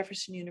 Wedo of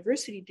Jefferson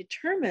University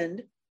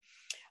determined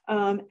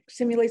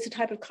simulates a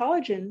type of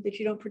collagen that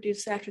you don't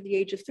produce after the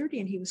age of 30.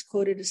 And he was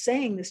quoted as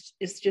saying, this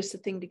is just a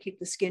thing to keep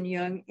the skin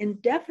young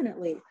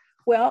indefinitely.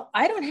 Well,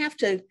 I don't have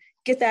to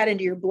get that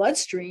into your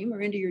bloodstream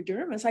or into your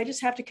dermis. I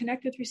just have to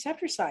connect with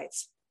receptor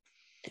sites.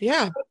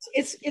 Yeah.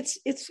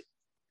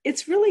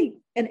 It's really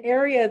an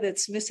area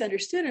that's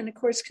misunderstood. And of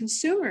course,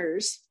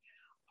 consumers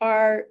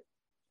are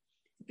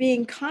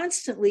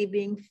constantly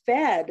being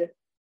fed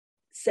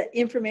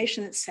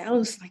information that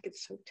sounds like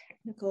it's so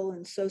technical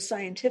and so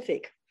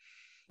scientific.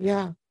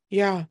 Yeah.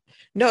 Yeah.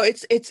 No,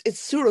 it's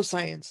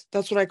pseudoscience.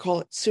 That's what I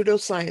call it,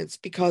 pseudoscience,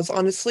 because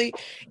honestly,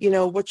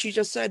 what you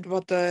just said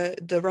about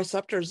the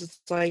receptors, it's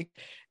like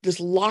this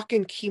lock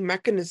and key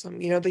mechanism.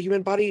 The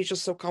human body is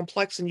just so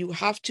complex, and you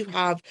have to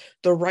have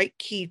the right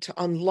key to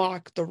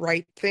unlock the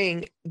right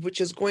thing, which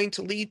is going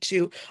to lead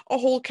to a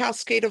whole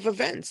cascade of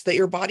events that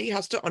your body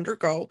has to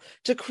undergo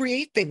to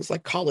create things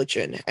like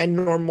collagen and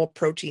normal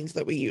proteins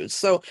that we use.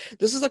 So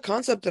this is a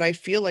concept that I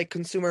feel like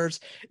consumers,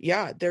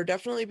 they're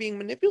definitely being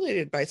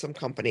manipulated by some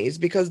companies,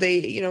 because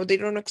they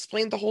don't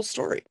explain the whole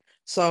story.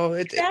 So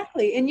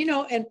exactly. And,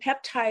 and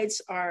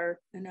peptides are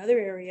another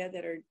area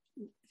that are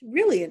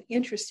really an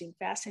interesting,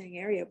 fascinating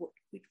area.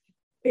 We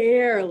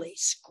barely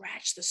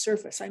scratch the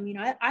surface. I mean,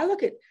 I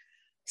look at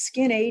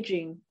skin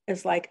aging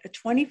as like a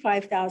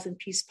 25,000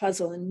 piece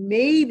puzzle, and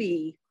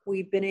maybe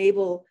we've been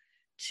able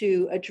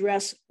to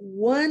address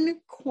one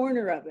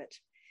corner of it.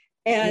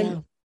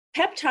 And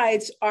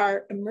peptides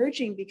are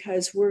emerging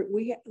because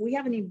we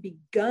haven't even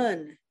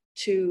begun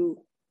to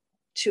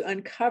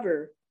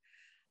uncover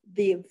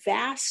the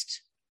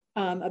vast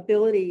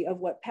ability of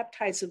what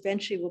peptides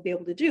eventually will be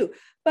able to do.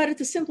 But at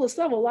the simplest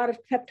level, a lot of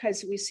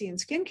peptides that we see in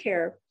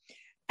skincare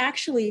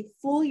actually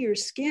fool your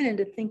skin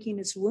into thinking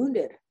it's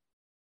wounded.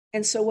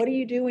 And so what do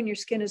you do when your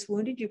skin is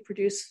wounded? You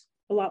produce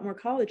a lot more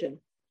collagen.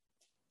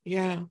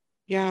 Yeah.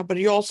 Yeah. But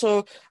you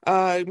also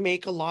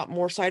make a lot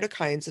more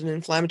cytokines and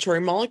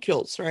inflammatory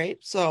molecules, right?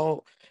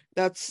 So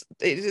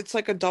it's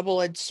like a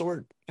double-edged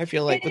sword, I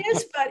feel like. It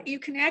is, but you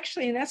can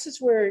actually, and that's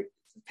just where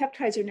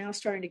peptides are now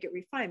starting to get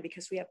refined,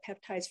 because we have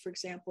peptides, for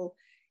example,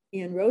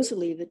 in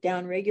Rosalie that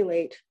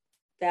downregulate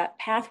that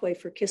pathway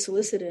for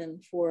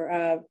kisilicidin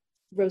for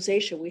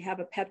rosacea. We have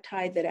a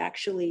peptide that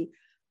actually,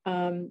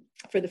 for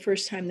the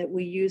first time, that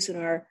we use in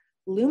our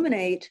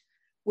Luminate,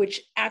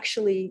 which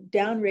actually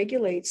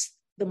downregulates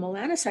the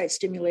melanocyte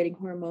stimulating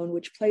hormone,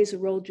 which plays a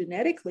role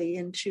genetically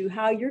into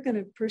how you're going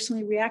to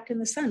personally react in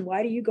the sun.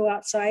 Why do you go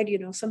outside?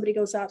 Somebody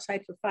goes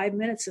outside for 5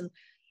 minutes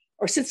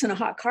or sits in a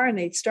hot car and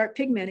they start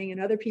pigmenting,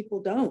 and other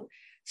people don't.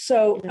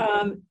 So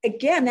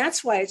again,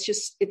 that's why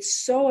it's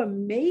so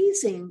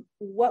amazing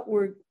what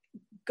we're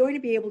going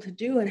to be able to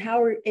do and how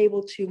we're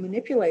able to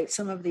manipulate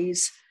some of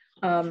these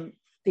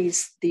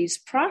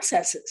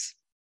processes.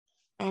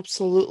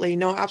 Absolutely.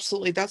 No,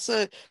 absolutely. That's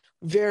a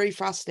very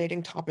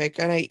fascinating topic.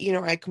 And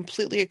I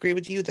completely agree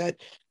with you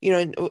that,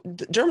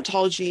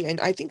 dermatology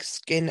and I think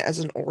skin as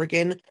an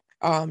organ,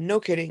 no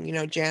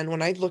kidding, Jan,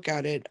 when I look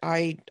at it,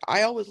 I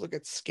always look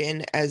at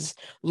skin as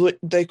the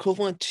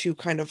equivalent to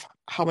kind of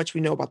how much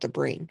we know about the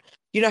brain.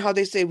 You know how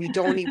they say we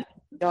don't even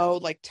know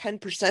like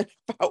 10%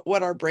 about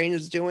what our brain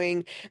is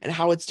doing and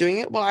how it's doing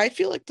it? Well, I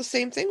feel like the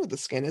same thing with the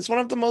skin. It's one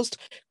of the most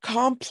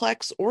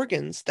complex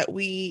organs that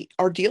we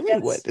are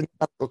dealing with in the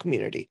medical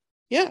community.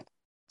 Yeah.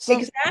 So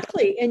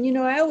exactly. And,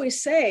 I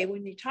always say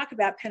when you talk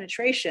about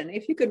penetration,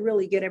 if you could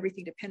really get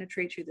everything to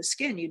penetrate through the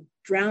skin, you'd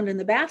drown in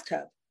the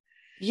bathtub.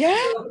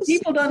 yes.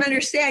 People don't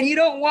understand. You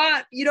don't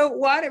want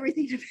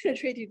everything to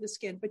penetrate through the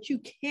skin, but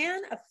you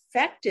can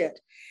affect it.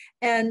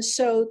 And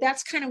so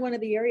that's kind of one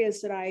of the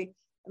areas that I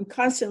am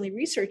constantly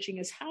researching,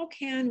 is how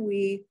can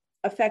we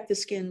affect the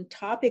skin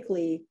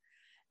topically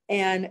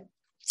and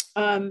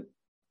do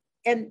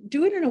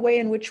it in a way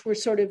in which we're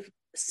sort of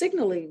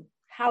signaling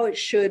how it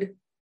should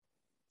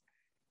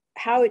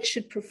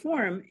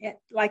perform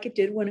like it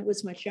did when it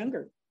was much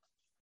younger.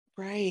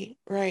 Right.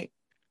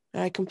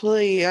 And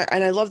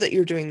I love that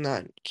you're doing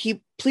that.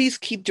 Please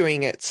keep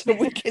doing it so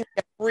we can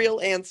get real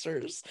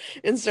answers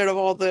instead of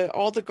all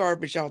the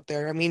garbage out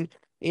there. I mean,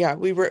 yeah,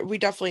 we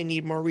definitely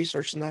need more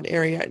research in that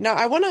area. Now,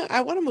 I want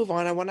to move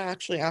on. I want to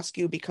actually ask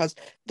you, because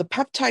the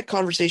peptide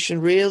conversation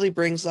really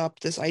brings up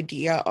this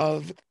idea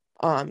of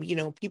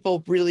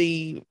people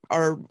really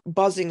are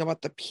buzzing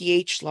about the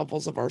pH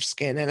levels of our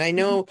skin. And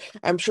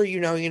I'm sure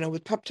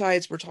with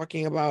peptides, we're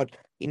talking about,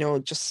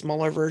 just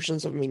smaller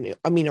versions of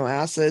amino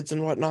acids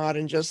and whatnot,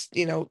 and just,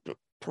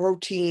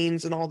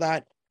 proteins and all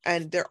that.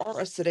 And there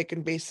are acidic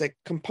and basic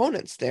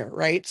components there,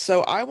 right?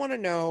 So I want to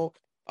know,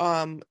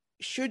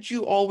 should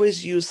you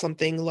always use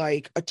something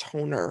like a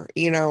toner,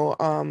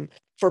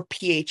 for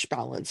pH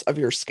balance of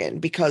your skin?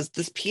 Because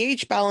this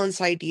pH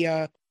balance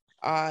idea,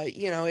 I'm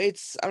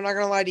not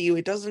gonna lie to you,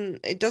 it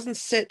doesn't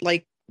sit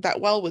like that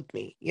well with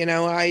me.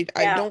 I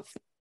don't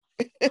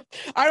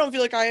I don't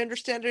feel like I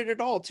understand it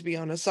at all, to be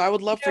honest. So I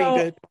would love for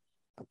you to.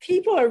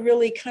 People are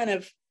really kind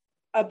of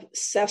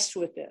obsessed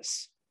with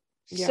this.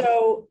 Yeah.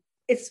 So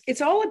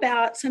it's all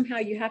about somehow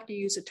you have to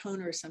use a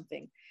toner or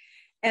something.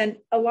 And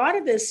a lot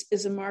of this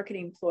is a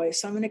marketing ploy.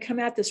 So I'm going to come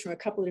at this from a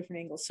couple of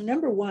different angles. So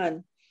number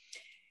one,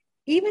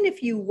 even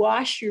if you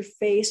wash your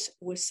face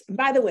with, and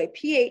by the way,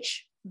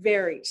 pH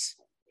varies.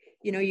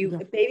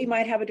 A baby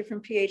might have a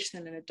different pH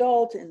than an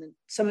adult, and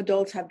some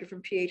adults have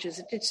different pHs.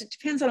 It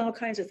depends on all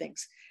kinds of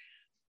things.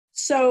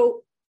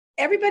 So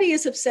everybody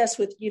is obsessed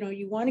with,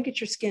 you want to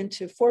get your skin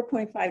to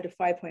 4.5 to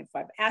 5.5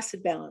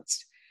 acid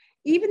balanced.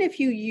 Even if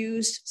you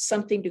used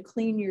something to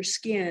clean your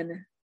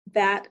skin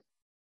that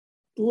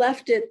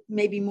left it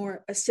maybe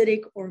more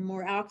acidic or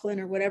more alkaline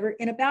or whatever,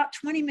 in about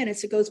 20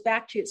 minutes, it goes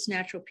back to its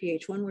natural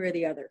pH, one way or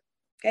the other.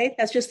 Okay.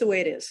 That's just the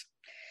way it is.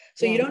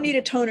 So you don't need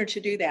a toner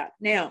to do that.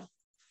 Now,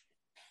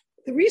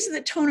 the reason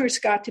that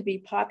toners got to be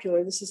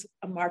popular, this is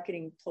a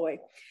marketing ploy.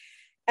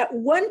 At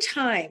one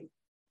time,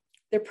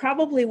 there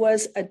probably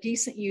was a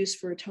decent use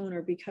for a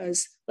toner,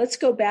 because let's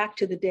go back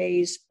to the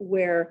days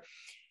where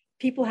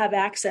people have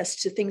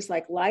access to things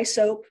like lye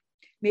soap.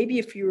 Maybe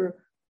if you were,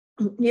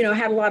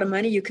 had a lot of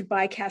money, you could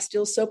buy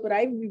Castile soap. But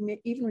I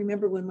even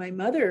remember when my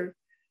mother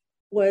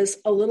was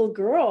a little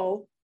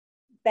girl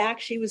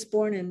back, she was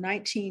born in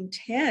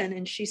 1910,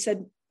 and she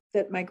said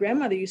that my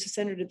grandmother used to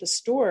send her to the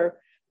store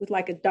with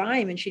like a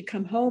dime, and she'd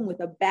come home with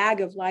a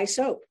bag of lye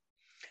soap.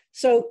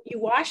 So you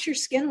wash your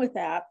skin with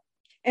that,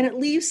 and it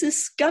leaves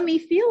this scummy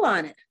feel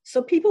on it.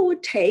 So people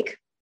would take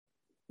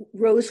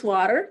rose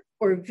water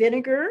or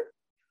vinegar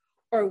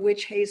or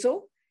witch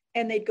hazel,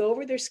 and they'd go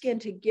over their skin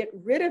to get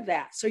rid of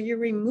that. So you're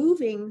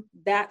removing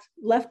that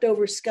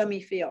leftover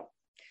scummy feel.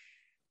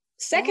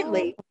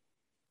 Secondly,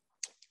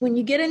 when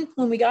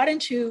we got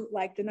into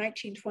like the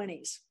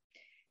 1920s,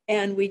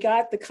 and we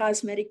got the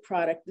cosmetic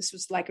product, this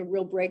was like a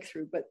real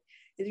breakthrough, but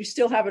you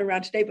still have it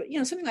around today, but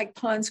something like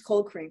Pond's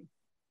cold cream.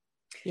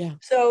 Yeah.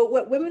 So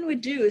what women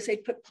would do is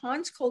they'd put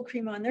Pond's cold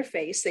cream on their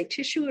face, they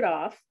tissue it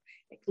off,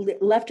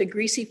 left a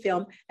greasy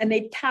film, and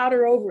they'd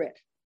powder over it.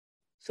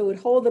 So it would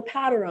hold the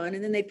powder on,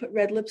 and then they'd put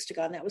red lipstick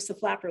on. That was the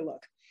flapper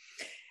look.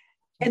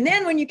 And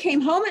then when you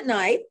came home at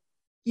night,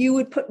 you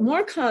would put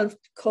more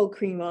cold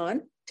cream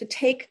on to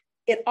take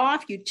it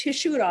off. You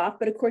tissue it off,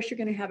 but of course you're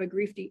going to have a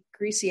greasy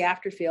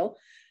afterfeel.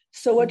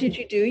 So what did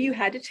you do? You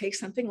had to take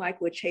something like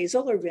witch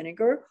hazel or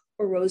vinegar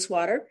or rose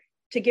water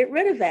to get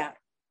rid of that.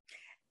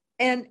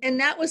 And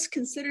that was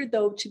considered,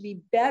 though, to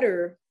be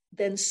better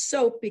than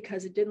soap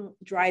because it didn't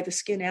dry the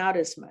skin out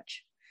as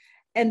much.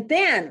 And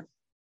then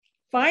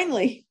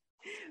finally,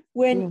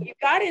 when you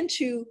got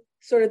into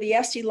sort of the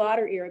Estee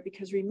Lauder era,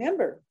 because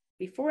remember,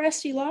 before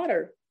Estee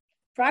Lauder,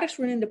 products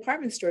were in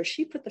department stores.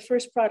 She put the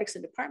first products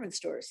in department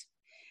stores.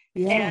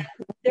 And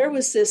there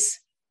was this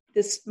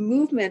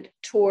movement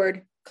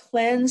toward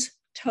cleanse,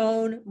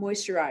 tone,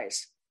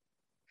 moisturize.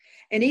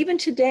 And even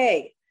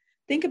today,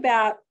 think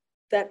about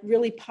that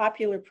really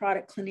popular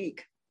product,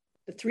 Clinique,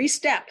 the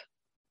 3-step.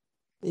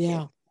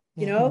 Yeah.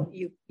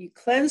 You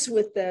cleanse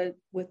with the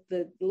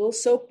little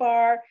soap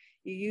bar,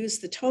 you use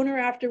the toner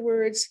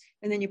afterwards,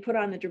 and then you put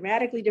on the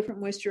dramatically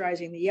different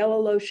moisturizing, the yellow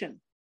lotion.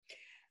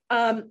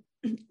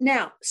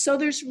 Now, so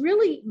there's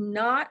really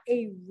not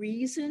a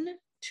reason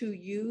to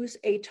use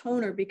a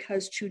toner,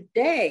 because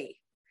today,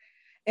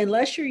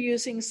 unless you're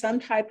using some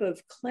type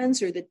of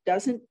cleanser that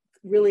doesn't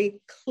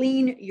really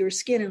clean your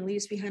skin and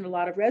leaves behind a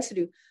lot of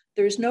residue,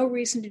 there's no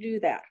reason to do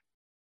that.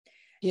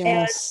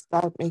 Yes,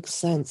 that makes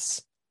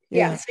sense.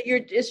 Yeah. So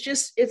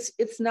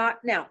it's not.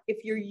 Now,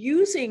 if you're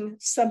using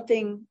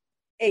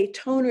a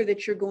toner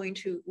that you're going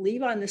to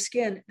leave on the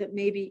skin that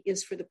maybe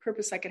is for the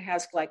purpose, like it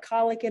has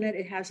glycolic in it,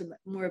 it has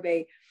more of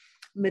a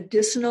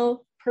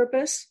medicinal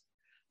purpose.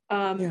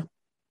 That's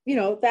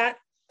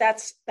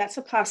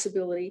a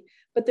possibility,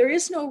 but there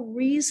is no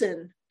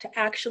reason to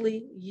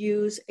actually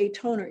use a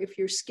toner if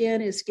your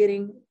skin is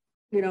getting,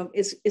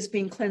 is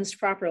being cleansed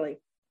properly.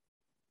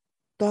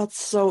 That's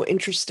so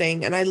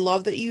interesting. And I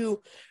love that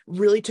you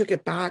really took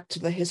it back to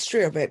the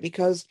history of it,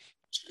 because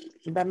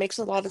that makes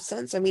a lot of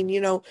sense. I mean,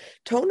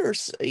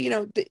 toners,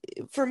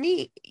 for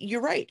me,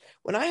 you're right.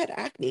 When I had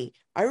acne,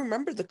 I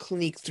remember the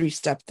Clinique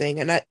 3-step thing.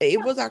 And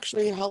it was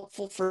actually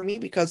helpful for me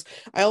because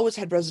I always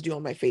had residue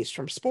on my face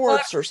from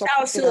sports or something.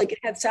 Salicylic. It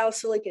had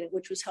salicylic in it,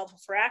 which was helpful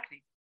for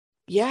acne.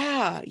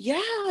 Yeah,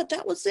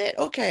 that was it.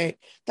 Okay.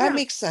 That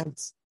makes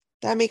sense.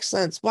 That makes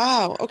sense.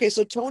 Wow. Okay.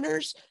 So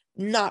toners,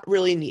 not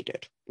really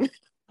needed.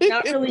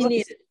 Not really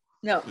needed.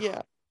 No.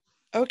 Yeah.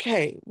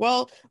 Okay.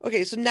 Well,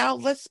 okay. So now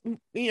let's,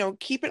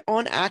 keep it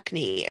on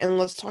acne and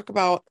let's talk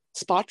about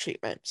spot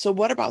treatment. So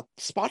what about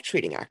spot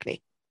treating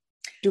acne?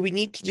 Do we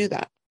need to do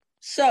that?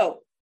 So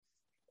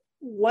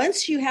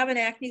once you have an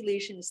acne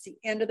lesion, it's the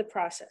end of the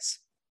process.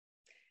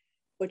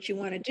 What you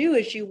want to do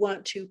is you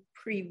want to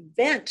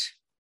prevent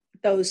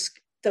those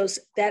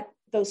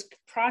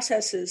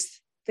processes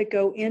that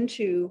go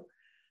into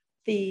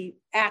the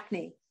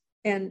acne.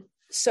 And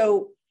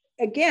so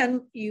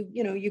again,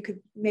 you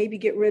could maybe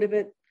get rid of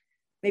it,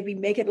 maybe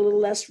make it a little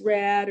less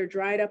red or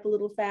dry it up a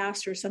little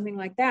faster or something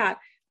like that.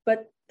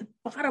 But the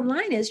bottom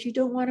line is you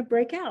don't want to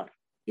break out.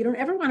 You don't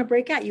ever want to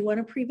break out. You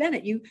want to prevent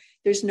it.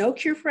 There's no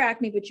cure for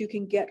acne, but you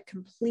can get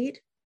complete,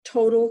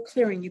 total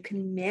clearing. You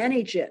can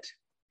manage it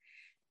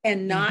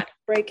and not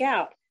break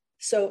out.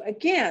 So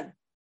again,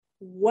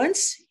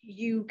 once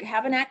you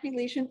have an acne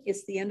lesion,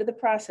 it's the end of the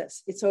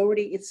process. It's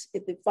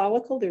the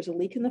follicle. There's a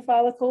leak in the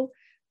follicle.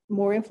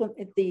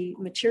 The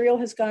material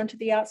has gone to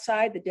the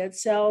outside, the dead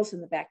cells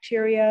and the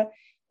bacteria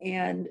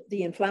and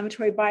the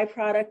inflammatory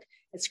byproduct.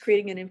 It's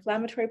creating an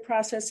inflammatory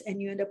process,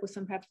 and you end up with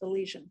some type of a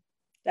lesion.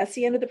 That's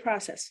the end of the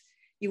process.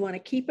 You want to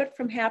keep it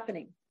from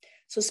happening.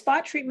 So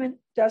spot treatment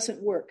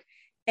doesn't work.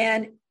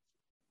 And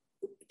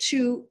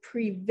to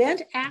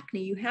prevent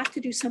acne, you have to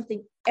do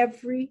something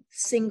every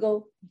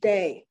single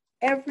day.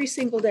 Every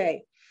single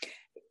day.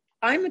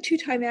 I'm a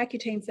 2-time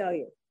Accutane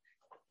failure.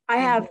 I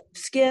have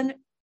skin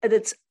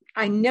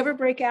I never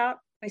break out.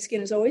 My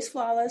skin is always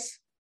flawless.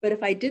 But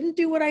if I didn't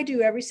do what I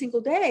do every single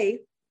day,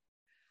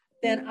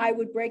 then I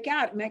would break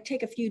out. It might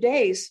take a few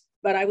days,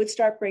 but I would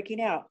start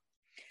breaking out.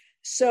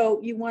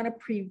 So you want to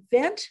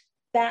prevent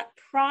that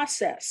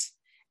process.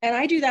 And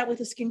I do that with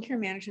the skincare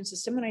management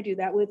system, and I do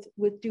that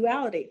with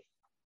Duality.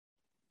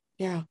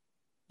 Yeah.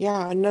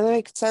 Yeah, and that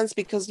makes sense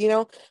because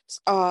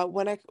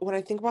when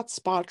I think about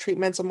spot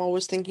treatments, I'm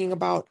always thinking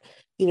about,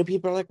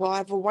 people are like, well, I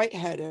have a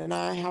whitehead and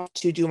I have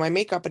to do my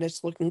makeup and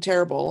it's looking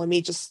terrible. Let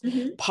me just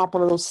Mhm. pop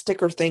one of those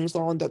sticker things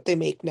on that they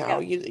make now.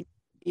 Yeah.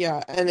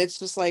 Yeah, and it's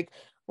just like,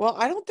 well,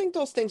 I don't think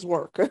those things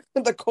work.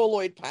 The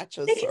colloid They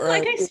patches can,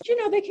 like or I said,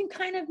 they can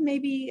kind of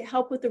maybe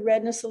help with the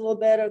redness a little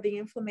bit or the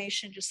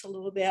inflammation just a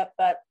little bit,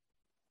 but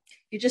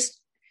you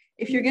just,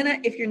 if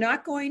you're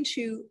not going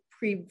to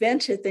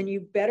prevent it, then you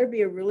better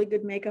be a really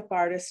good makeup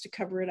artist to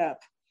cover it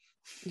up.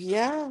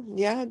 Yeah,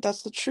 yeah,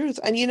 that's the truth.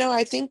 And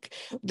I think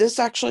this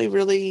actually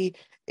really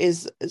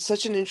is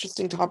such an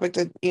interesting topic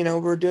that,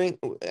 we're doing,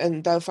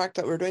 and the fact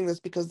that we're doing this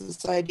because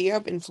this idea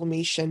of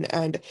inflammation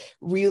and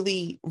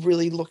really,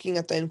 really looking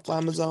at the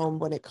inflammasome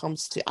when it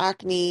comes to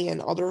acne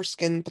and other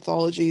skin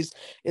pathologies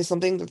is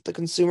something that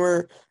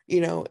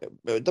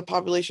the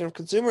population of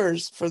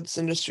consumers for this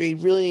industry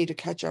really need to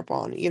catch up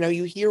on.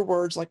 You hear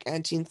words like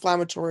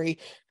anti-inflammatory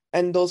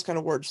and those kind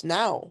of words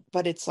now,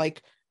 but it's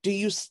like, do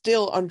you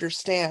still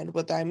understand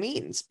what that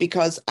means?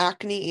 Because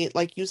acne,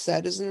 like you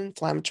said, is an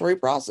inflammatory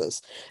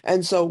process.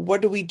 And so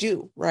what do we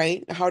do,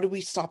 right? How do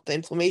we stop the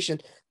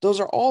inflammation? Those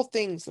are all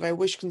things that I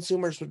wish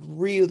consumers would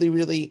really,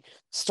 really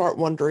start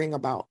wondering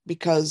about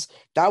because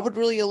that would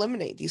really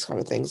eliminate these kind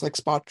of things like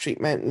spot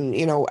treatment. And,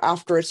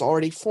 after it's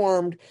already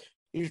formed,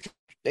 you,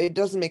 it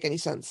doesn't make any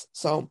sense.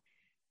 So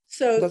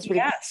So, that's pretty,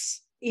 yes,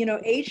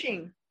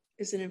 aging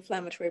is an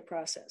inflammatory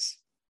process.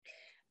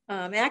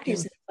 Acne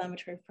is yeah. an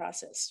inflammatory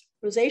process.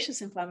 Rosacea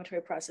is an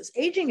inflammatory process.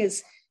 Aging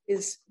is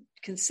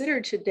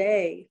considered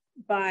today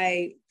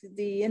by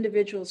the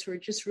individuals who are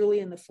just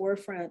really in the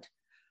forefront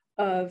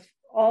of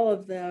all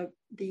of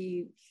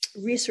the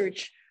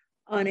research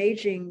on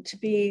aging to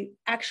be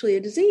actually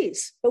a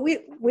disease. But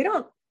we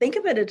don't think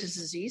of it as a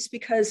disease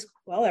because,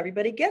 well,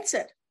 everybody gets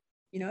it.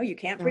 You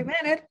can't Yeah.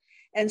 prevent it.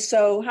 And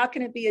so how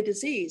can it be a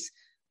disease?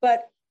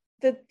 But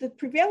the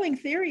prevailing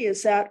theory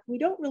is that we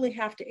don't really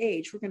have to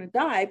age. We're going to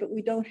die, but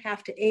we don't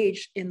have to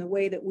age in the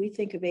way that we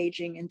think of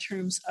aging in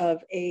terms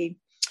of a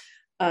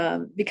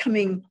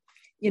becoming,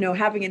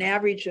 having an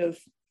average of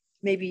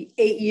maybe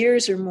 8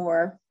 years or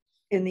more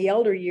in the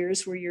elder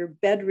years where you're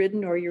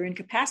bedridden or you're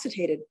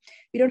incapacitated.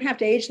 You don't have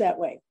to age that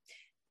way.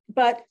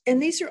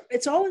 And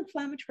it's all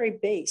inflammatory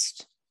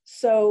based.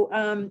 So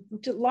a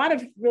lot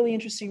of really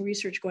interesting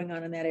research going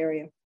on in that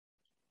area.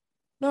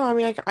 No, I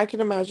mean, I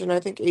can imagine. I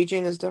think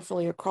aging is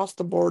definitely across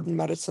the board in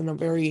medicine a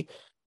very,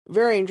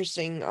 very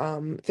interesting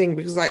thing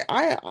because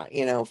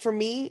for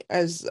me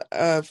as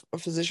a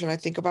physician, I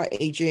think about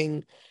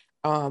aging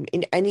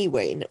in any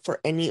way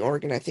for any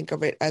organ. I think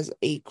of it as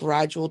a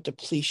gradual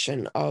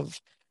depletion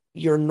of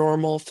your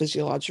normal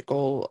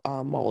physiological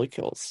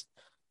molecules.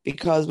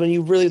 Because when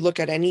you really look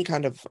at any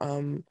kind of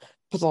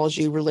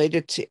pathology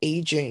related to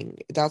aging,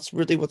 that's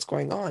really what's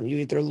going on.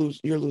 You're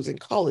losing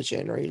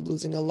collagen or you're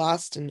losing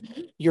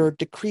elastin, you're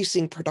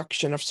decreasing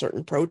production of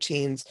certain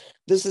proteins.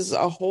 This is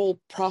a whole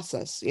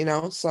process,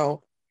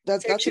 So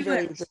that's a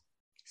very Sirtuins. yeah.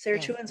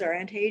 Sirtuins are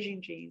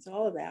anti-aging genes,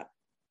 all of that.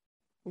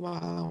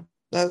 Wow.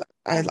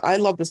 I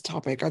love this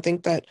topic. I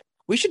think that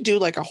we should do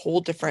like a whole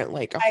different,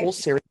 like a whole I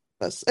series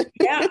of this.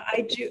 Yeah,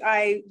 I do.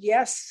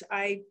 Yes,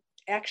 I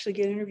actually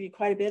get interviewed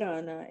quite a bit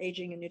on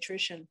aging and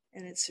nutrition,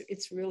 and it's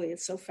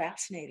so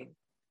fascinating.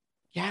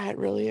 Yeah, it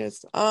really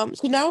is. So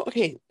now,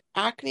 okay,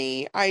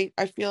 acne, I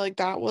feel like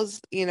that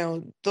was,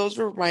 those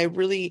were my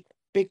really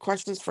big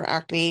questions for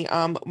acne.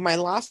 My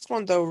last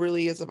one though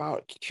really is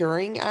about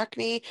curing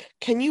acne.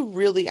 Can you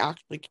really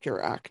actually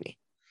cure acne?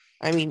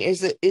 I mean,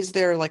 is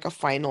there like a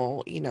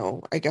final,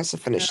 I guess a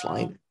finish Um,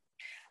 line?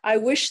 I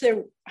wish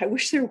there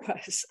was a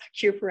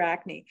cure for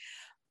acne.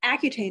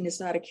 Accutane is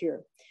not a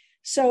cure.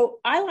 So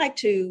I like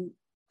to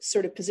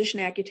sort of position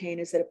Accutane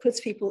is that it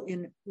puts people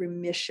in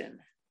remission.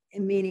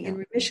 And meaning Yeah.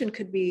 in remission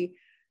could be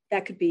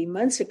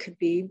months, it could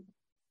be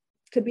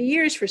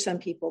years for some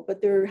people, but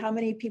how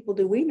many people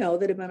do we know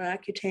that have been on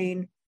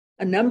Accutane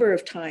a number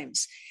of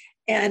times?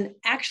 And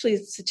actually,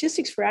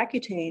 statistics for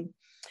Accutane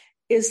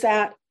is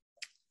that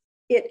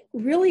it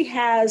really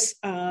has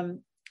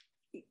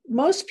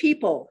most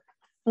people,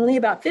 only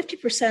about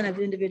 50% of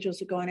individuals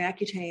that go on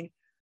Accutane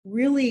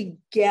really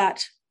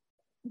get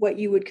what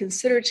you would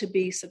consider to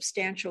be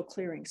substantial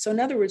clearing. So in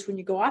other words, when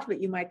you go off of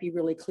it, you might be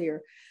really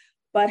clear,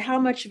 but how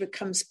much of it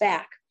comes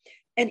back?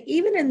 And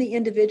even in the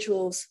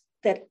individuals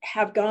that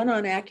have gone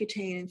on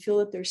Accutane and feel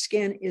that their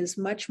skin is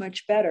much,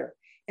 much better,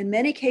 in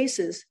many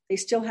cases, they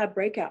still have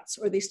breakouts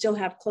or they still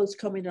have close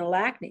comedonal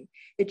acne.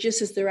 It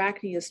just is their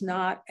acne is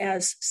not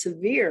as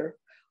severe,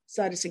 it's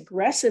not as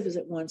aggressive as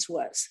it once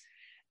was.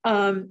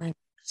 Um, Right.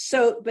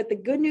 but the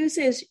good news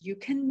is you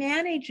can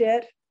manage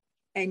it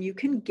and you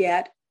can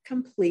get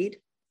complete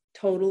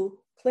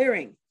total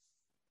clearing.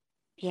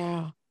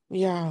 Yeah.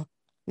 Yeah.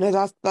 No,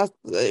 that's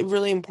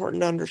really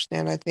important to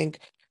understand, I think,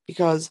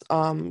 because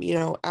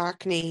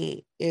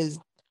acne is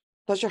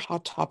such a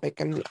hot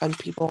topic and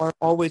people are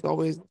always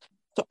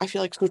so I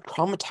feel like so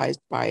traumatized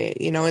by it.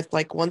 It's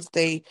like once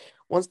they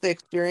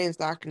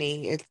experience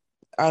acne, it's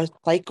a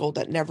cycle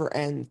that never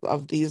ends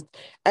of these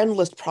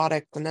endless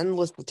products and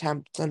endless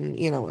attempts. And,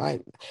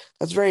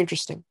 that's very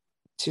interesting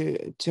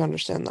to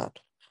understand that.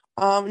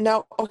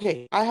 Now,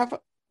 okay, I have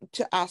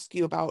to ask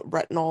you about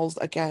retinols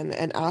again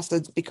and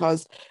acids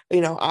because,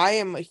 I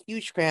am a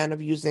huge fan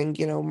of using,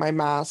 my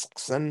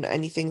masks and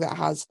anything that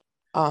has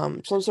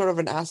some sort of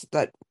an acid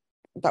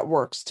that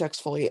works to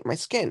exfoliate my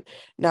skin.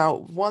 Now,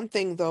 one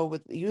thing though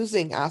with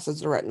using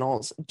acids or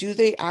retinols, do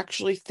they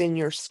actually thin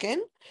your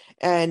skin?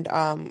 And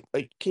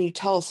can you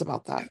tell us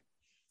about that?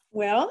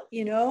 Well,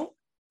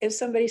 if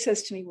somebody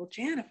says to me, well,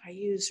 Jan, if I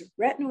use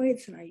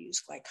retinoids and I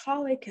use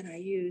glycolic and I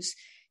use,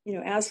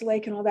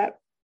 azelaic and all that,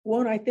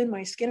 won't I thin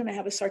my skin? And I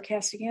have a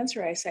sarcastic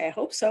answer. I say, I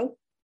hope so.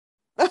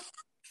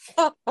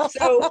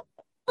 So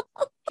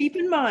keep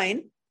in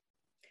mind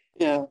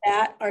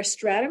that our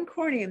stratum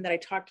corneum that I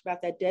talked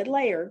about, that dead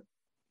layer,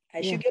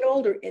 as you get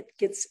older, it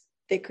gets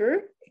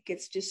thicker, it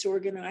gets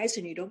disorganized,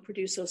 and you don't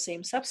produce those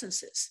same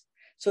substances.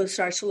 So it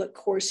starts to look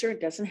coarser.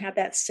 It doesn't have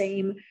that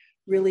same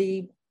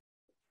really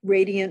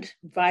radiant,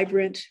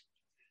 vibrant,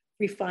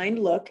 refined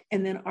look.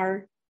 And then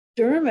our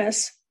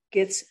dermis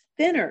gets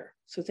thinner.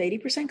 So it's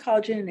 80%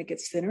 collagen and it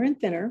gets thinner and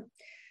thinner.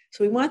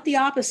 So we want the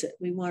opposite.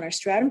 We want our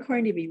stratum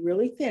corneum to be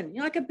really thin,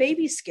 like a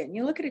baby's skin.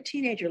 You look at a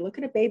teenager, look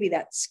at a baby,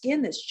 that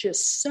skin that's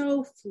just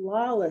so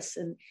flawless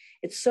and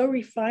it's so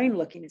refined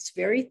looking. It's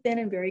very thin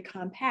and very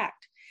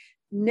compact.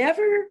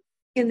 Never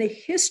in the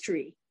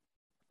history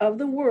of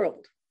the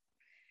world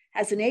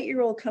has an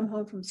 8-year-old come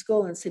home from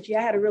school and said, yeah,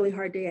 I had a really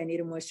hard day. I need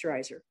a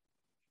moisturizer.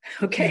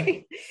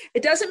 Okay.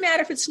 It doesn't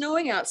matter if it's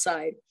snowing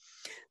outside.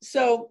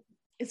 So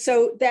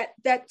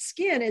that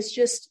skin is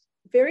just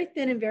very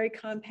thin and very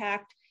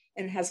compact,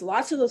 and it has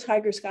lots of those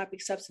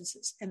hygroscopic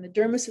substances, and the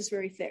dermis is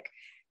very thick.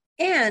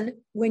 And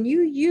when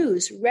you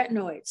use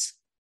retinoids,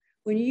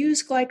 when you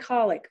use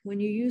glycolic, when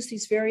you use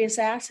these various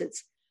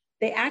acids,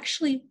 they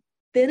actually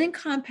thin and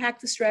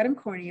compact the stratum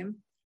corneum,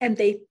 and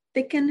they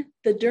thicken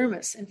the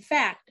dermis. In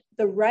fact,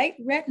 the right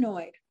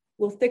retinoid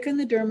will thicken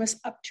the dermis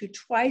up to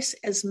twice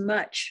as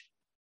much.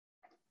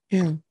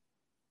 Yeah.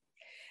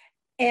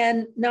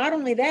 And not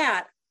only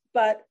that,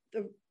 but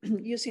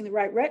using the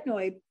right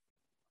retinoid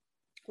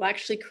will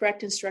actually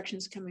correct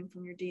instructions coming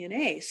from your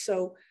DNA.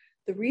 So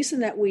the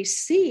reason that we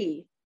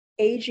see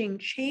aging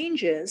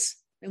changes,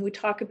 and we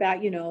talk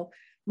about,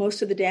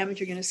 most of the damage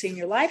you're going to see in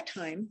your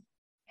lifetime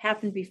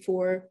happened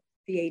before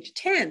the age of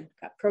 10,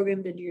 got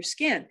programmed into your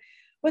skin.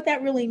 What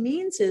that really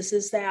means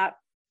is that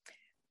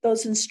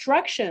those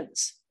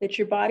instructions that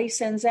your body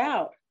sends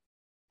out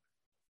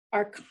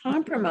are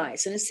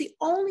compromised. And it's the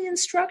only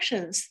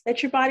instructions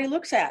that your body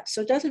looks at. So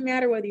it doesn't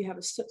matter whether you have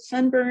a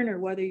sunburn or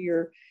whether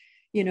you're,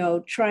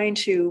 trying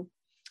to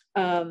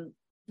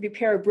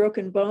repair a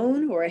broken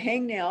bone or a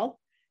hangnail.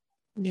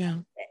 Yeah.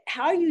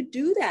 How you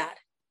do that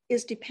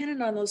is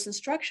dependent on those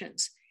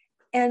instructions.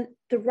 And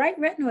the right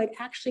retinoid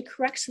actually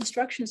corrects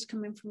instructions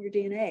coming from your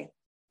DNA.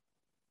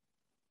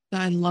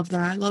 I love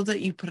that. I love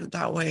that you put it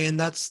that way. And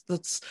that's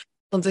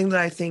something that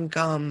I think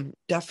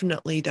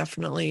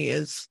definitely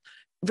is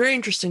very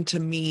interesting to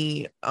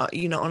me,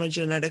 on a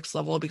genetics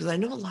level, because I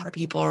know a lot of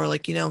people are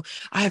like, I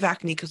have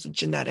acne because of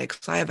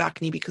genetics. I have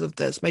acne because of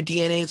this. My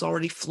DNA is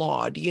already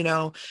flawed, and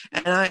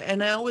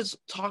I always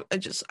talk, I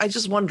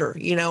just wonder,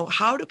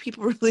 how do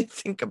people really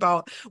think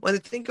about when they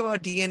think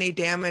about DNA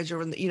damage or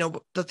when,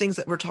 the things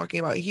that we're talking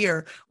about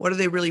here, what do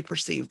they really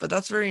perceive? But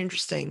that's very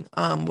interesting,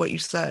 what you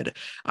said.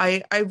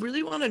 I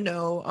really want to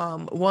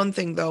know, one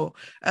thing though,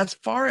 as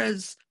far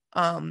as,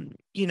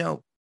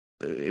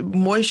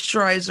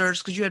 moisturizers,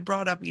 because you had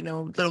brought up,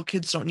 little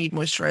kids don't need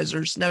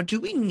moisturizers. Now, do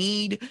we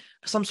need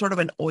some sort of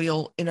an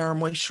oil in our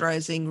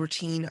moisturizing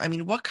routine? I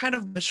mean, what kind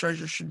of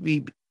moisturizer should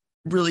we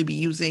really be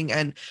using,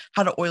 and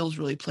how do oils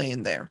really play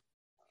in there?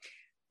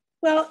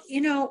 Well,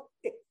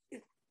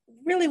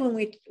 really when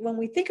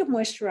we think of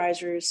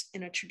moisturizers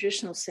in a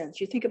traditional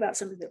sense, you think about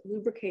something that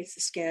lubricates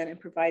the skin and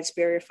provides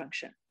barrier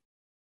function.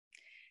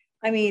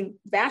 I mean,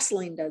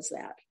 Vaseline does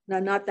that. Now,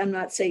 I'm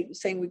not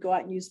saying we go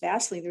out and use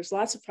Vaseline. There's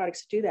lots of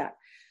products that do that.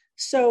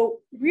 So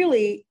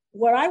really,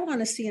 what I want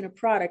to see in a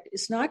product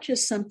is not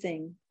just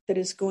something that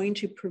is going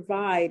to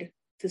provide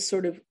this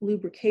sort of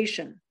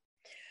lubrication,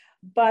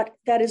 but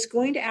that is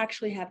going to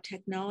actually have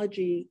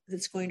technology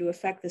that's going to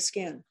affect the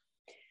skin.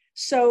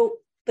 So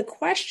the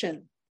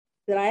question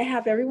that I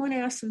have everyone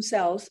ask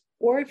themselves,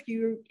 or if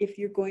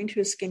you're going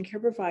to a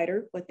skincare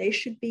provider, what they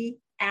should be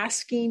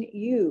asking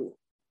you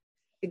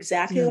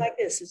exactly like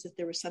this is, if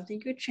there was something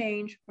you could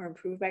change or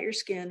improve about your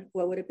skin,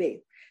 what would it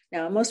be?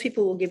 Now, most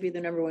people will give you the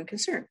number one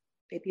concern.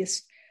 Maybe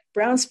it's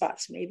brown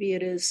spots, maybe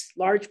it is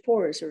large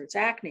pores, or it's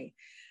acne.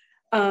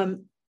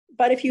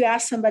 But if you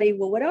ask somebody,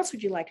 well, what else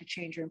would you like to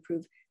change or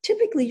improve?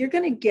 Typically, you're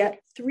going to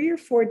get 3 or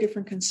 4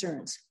 different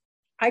concerns.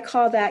 I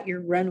call that your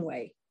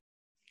runway.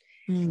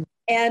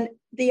 And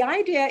the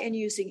idea in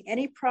using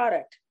any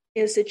product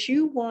is that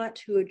you want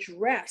to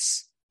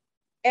address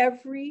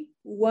every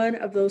one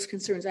of those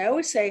concerns. I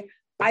always say,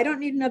 I don't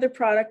need another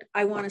product.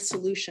 I want a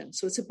solution.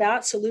 So it's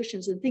about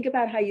solutions, and think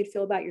about how you'd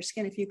feel about your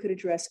skin if you could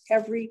address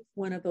every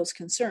one of those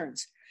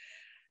concerns.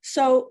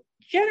 So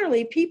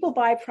generally people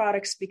buy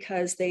products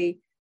because they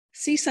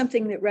see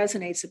something that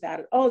resonates about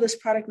it. Oh, this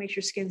product makes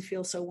your skin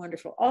feel so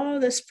wonderful. Oh,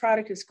 this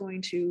product is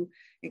going to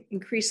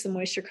increase the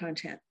moisture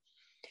content.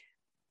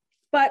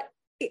 But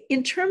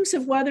in terms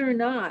of whether or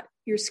not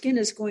your skin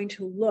is going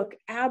to look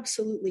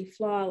absolutely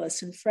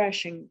flawless and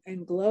fresh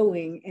and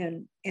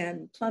glowing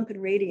and plump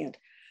and radiant,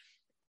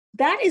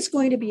 that is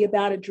going to be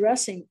about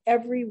addressing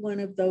every one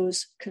of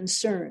those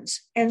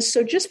concerns. And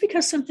so just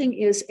because something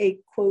is a,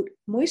 quote,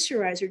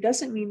 moisturizer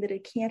doesn't mean that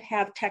it can't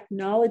have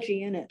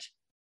technology in it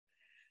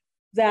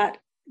that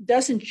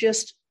doesn't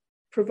just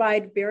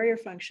provide barrier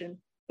function,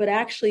 but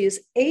actually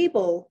is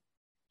able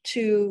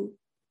to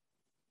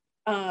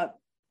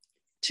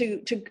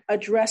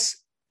address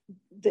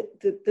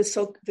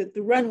the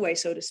runway,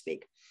 so to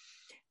speak.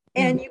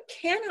 And you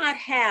cannot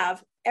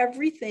have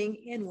everything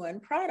in one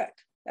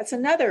product. That's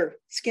another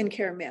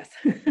skincare myth.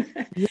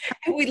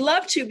 And we'd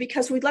love to,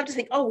 because we'd love to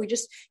think, oh, we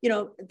just,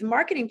 the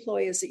marketing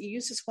ploy is that you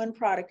use this one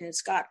product and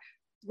it's got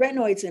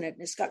retinoids in it,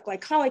 and it's got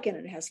glycolic in it,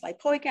 and it has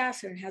lipoic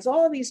acid, and it has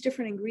all of these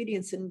different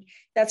ingredients, and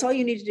that's all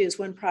you need to do is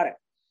one product.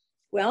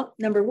 Well,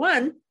 number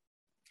one,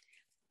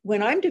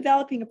 when I'm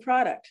developing a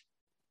product,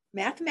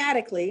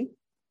 mathematically,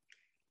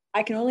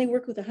 I can only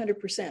work with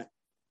 100%.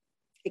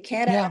 It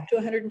can't add up to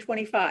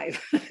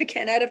 125. It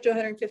can't add up to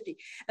 150.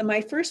 And my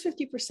first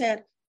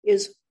 50%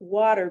 is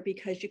water,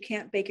 because you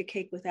can't bake a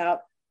cake without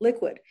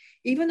liquid.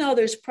 Even though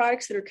there's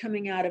products that are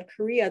coming out of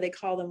Korea, they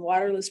call them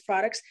waterless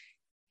products.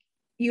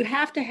 You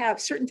have to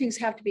have certain things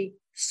have to be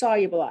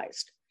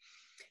solubilized.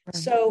 Right.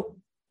 So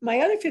my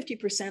other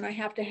 50%, I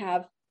have to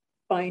have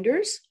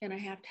binders, and I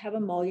have to have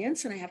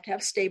emollients, and I have to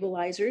have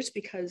stabilizers,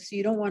 because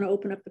you don't want to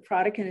open up the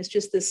product and it's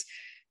just this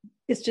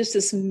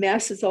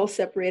mess. It's all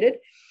separated.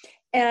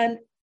 And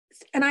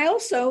I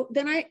also,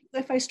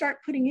 if I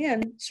start putting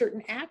in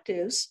certain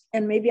actives,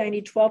 and maybe I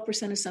need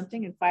 12% of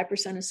something and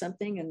 5% of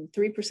something and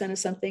 3% of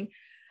something,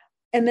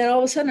 and then all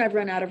of a sudden I've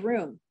run out of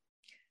room.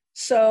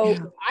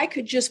 So I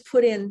could just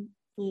put in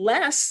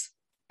less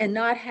and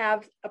not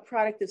have a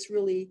product that's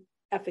really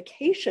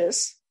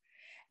efficacious,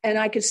 and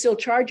I could still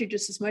charge you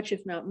just as much,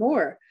 if not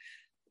more.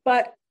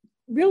 But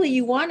really,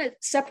 you want to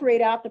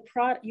separate out the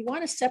product. You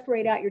want to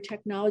separate out your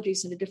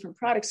technologies into different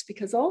products,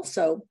 because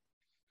also,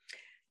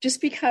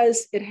 just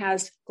because it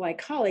has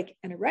glycolic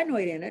and a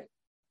retinoid in it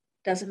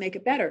doesn't make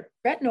it better.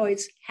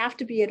 Retinoids have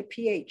to be at a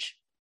pH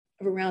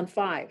of around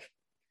 5.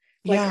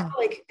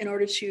 Glycolic, in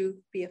order to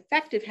be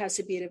effective, has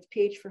to be at a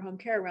pH for home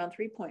care around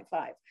 3.5.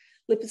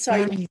 Lipid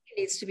solubility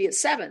needs to be at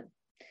 7.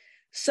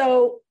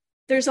 So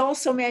there's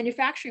also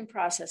manufacturing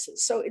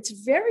processes. So it's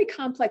very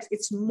complex.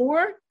 It's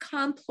more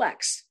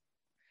complex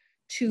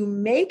to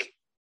make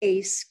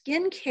a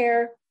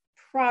skincare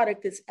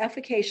product that's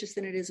efficacious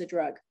than it is a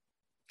drug.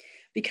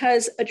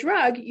 Because a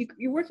drug,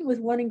 you're working with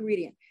one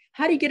ingredient.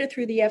 How do you get it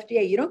through the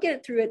FDA? You don't get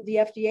it through the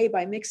FDA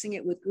by mixing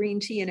it with green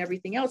tea and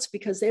everything else,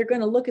 because they're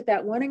going to look at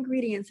that one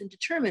ingredient and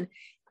determine,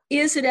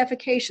 is it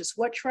efficacious?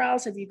 What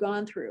trials have you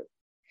gone through?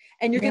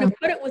 And you're going to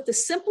put it with the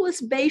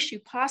simplest base you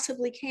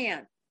possibly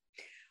can.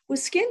 With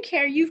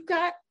skincare,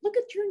 look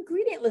at your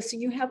ingredient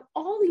listing. You have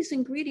all these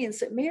ingredients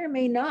that may or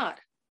may not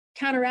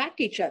counteract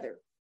each other.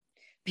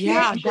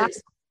 Yeah,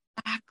 that's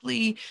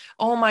exactly.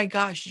 Oh my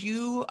gosh,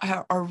 you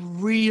are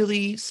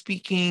really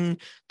speaking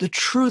the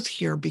truth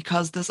here,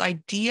 because this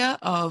idea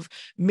of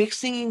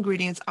mixing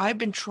ingredients, I've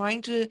been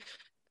trying to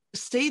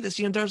say this,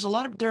 there are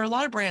a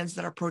lot of brands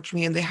that approach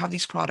me, and they have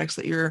these products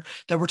that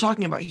we're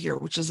talking about here,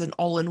 which is an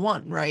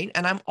all-in-one, right?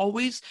 And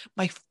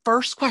my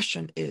first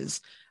question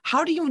is,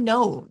 how do you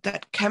know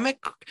that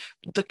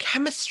the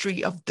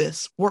chemistry of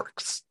this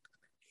works?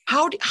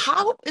 How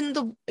in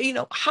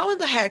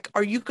the heck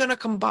are you going to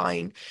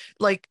combine,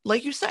 like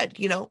you said,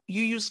 you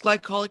use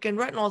glycolic and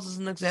retinols as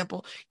an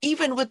example,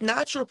 even with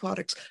natural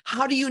products?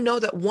 How do you know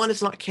that one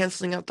is not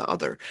canceling out the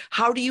other?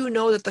 How do you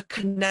know that the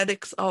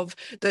kinetics of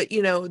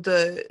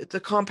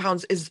the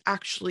compounds is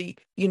actually,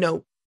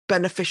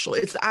 beneficial?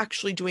 It's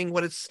actually doing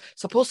what it's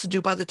supposed to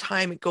do by the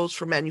time it goes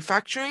from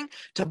manufacturing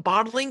to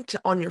bottling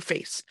to on your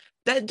face.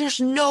 That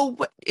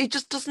it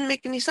just doesn't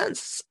make any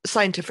sense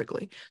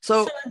scientifically.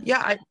 So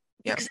yeah.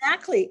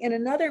 Exactly. And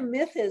another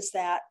myth is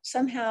that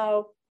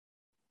somehow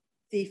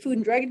the Food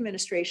and Drug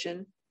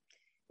Administration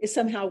is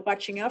somehow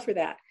watching out for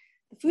that.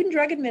 The Food and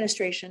Drug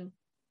Administration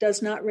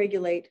does not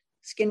regulate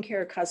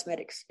skincare or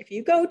cosmetics. If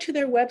you go to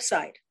their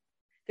website,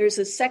 there's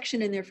a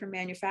section in there for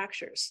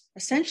manufacturers.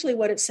 Essentially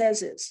what it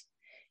says is,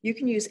 you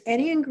can use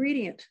any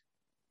ingredient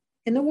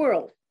in the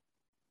world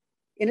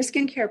in a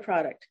skincare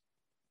product,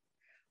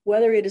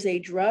 whether it is a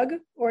drug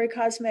or a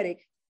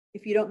cosmetic,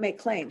 if you don't make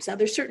claims. Now,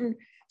 there's certain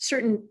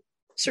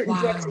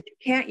drugs that you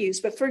can't use.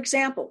 But for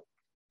example,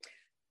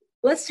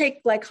 let's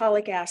take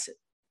glycolic acid.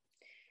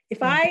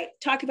 If I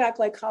talk about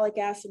glycolic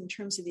acid in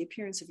terms of the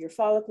appearance of your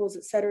follicles,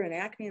 et cetera, and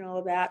acne and all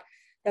of that,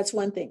 that's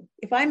one thing.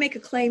 If I make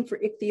a claim for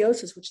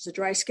ichthyosis, which is a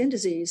dry skin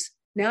disease,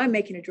 now I'm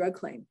making a drug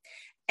claim.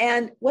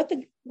 And what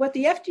the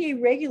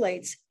FDA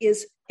regulates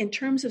is, in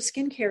terms of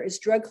skincare, is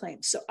drug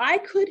claims. So I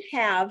could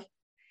have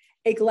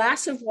a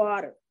glass of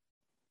water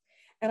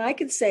and I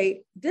could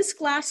say, this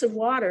glass of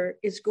water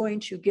is going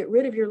to get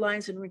rid of your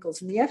lines and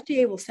wrinkles. And the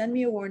FDA will send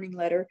me a warning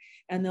letter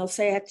and they'll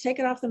say I have to take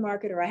it off the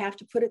market or I have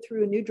to put it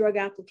through a new drug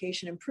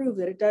application and prove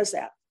that it does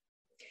that.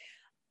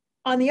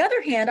 On the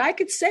other hand, I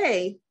could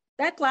say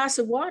that glass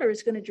of water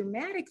is going to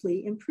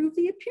dramatically improve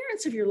the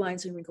appearance of your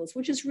lines and wrinkles,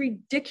 which is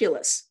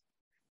ridiculous.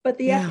 But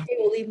the FDA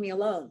will leave me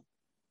alone.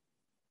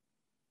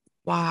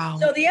 Wow.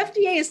 So the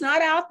FDA is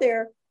not out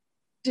there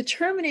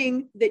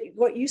determining that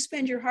what you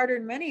spend your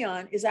hard-earned money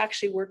on is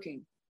actually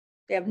working.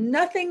 They have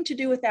nothing to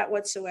do with that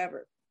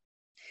whatsoever.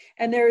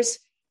 And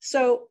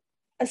so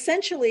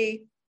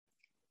essentially,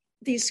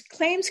 these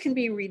claims can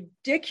be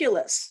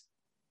ridiculous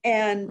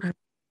and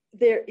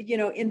they're,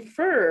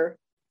 infer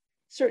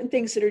certain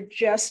things that are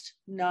just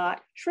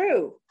not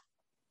true.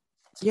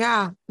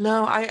 Yeah,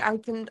 no, I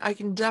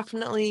can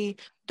definitely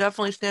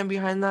stand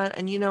behind that.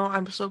 And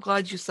I'm so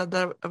glad you said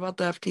that about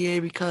the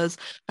FDA, because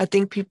I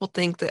think people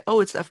think that, oh,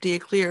 it's FDA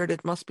cleared,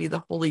 it must be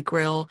the holy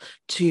grail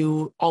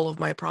to all of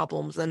my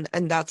problems. And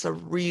that's a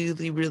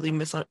really, really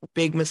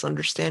big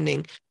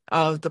misunderstanding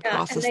of the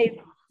process.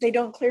 And they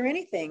don't clear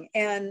anything.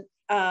 And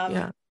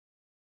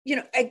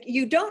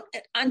you don't,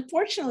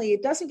 unfortunately,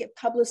 it doesn't get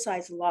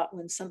publicized a lot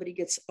when somebody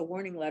gets a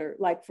warning letter.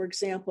 Like, for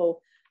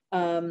example,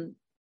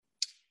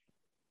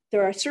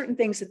 there are certain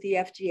things that the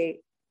FDA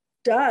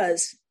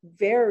does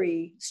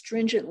very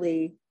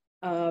stringently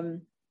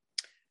have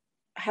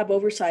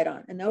oversight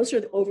on, and those are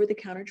the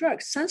over-the-counter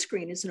drugs.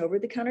 Sunscreen is an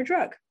over-the-counter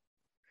drug.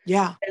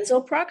 Yeah.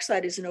 Benzoyl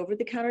peroxide is an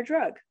over-the-counter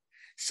drug.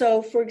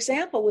 So, for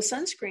example, with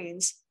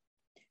sunscreens,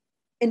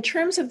 in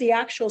terms of the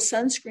actual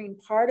sunscreen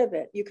part of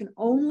it, you can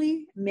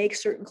only make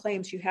certain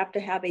claims. You have to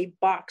have a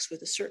box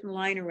with a certain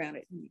line around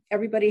it.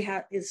 Everybody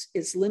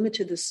is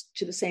limited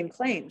to the same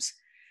claims.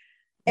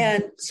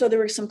 And so there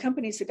were some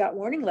companies that got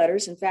warning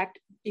letters. In fact,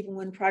 even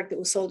one product that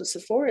was sold at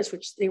Sephora's,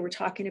 which they were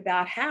talking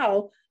about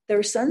how their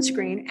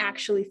sunscreen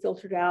actually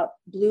filtered out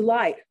blue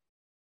light.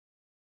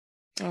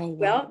 Oh, wow.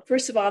 Well,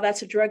 first of all,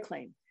 that's a drug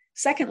claim.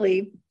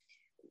 Secondly,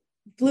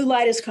 blue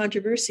light is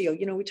controversial.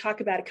 We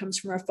talk about it comes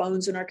from our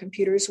phones and our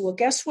computers. Well,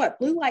 guess what?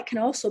 Blue light can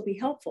also be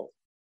helpful.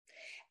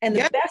 And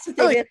the best that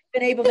they've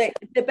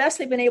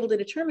been able to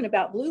determine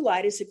about blue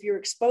light is if you're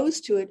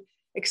exposed to it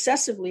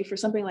excessively for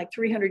something like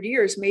 300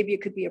 years, maybe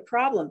it could be a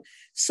problem.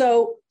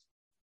 So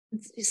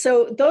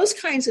those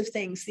kinds of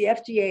things the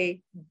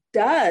FDA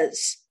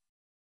does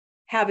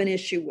have an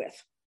issue with.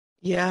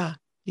 Yeah.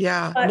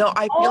 Yeah. But no,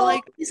 I feel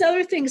like these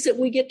other things that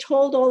we get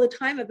told all the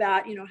time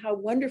about, how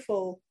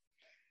wonderful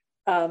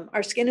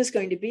our skin is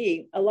going to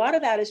be, a lot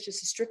of that is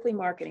just strictly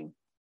marketing.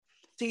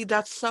 See,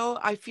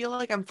 I feel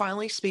like I'm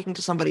finally speaking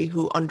to somebody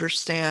who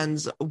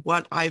understands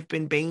what I've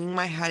been banging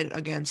my head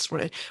against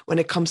when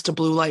it comes to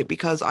blue light,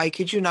 because I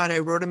kid you not, I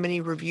wrote a mini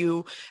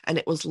review and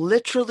it was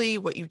literally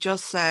what you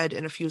just said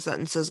in a few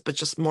sentences, but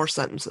just more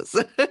sentences.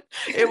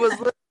 It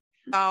was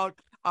about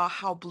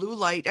how blue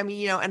light, and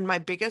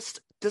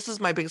this is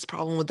my biggest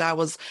problem with that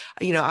was,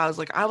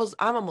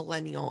 I'm a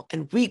millennial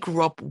and we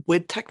grew up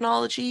with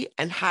technology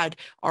and had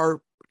our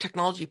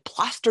technology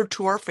plastered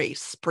to our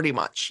face pretty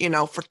much,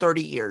 for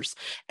 30 years.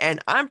 And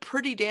I'm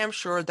pretty damn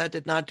sure that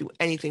did not do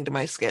anything to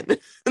my skin.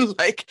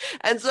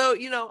 And so,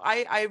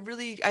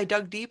 I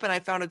dug deep and I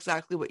found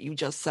exactly what you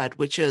just said,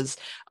 which is,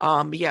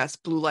 yes,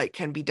 blue light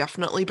can be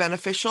definitely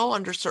beneficial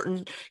under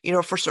certain,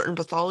 for certain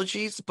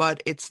pathologies,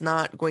 but it's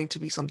not going to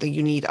be something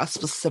you need a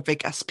specific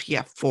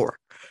SPF for.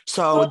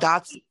 So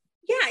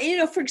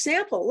for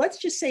example, let's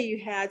just say you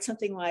had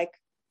something like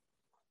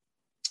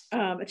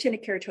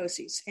actinic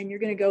keratosis, and you're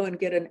going to go and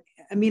get an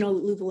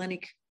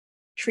aminoleuvelenic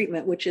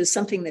treatment, which is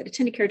something that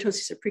actinic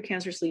keratosis are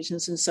precancerous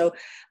lesions. And so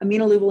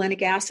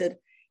aminoleuvelenic acid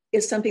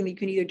is something that you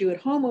can either do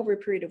at home over a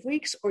period of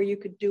weeks, or you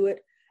could do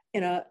it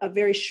in a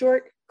very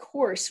short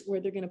course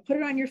where they're going to put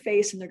it on your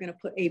face and they're going to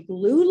put a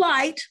blue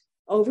light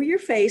over your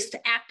face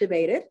to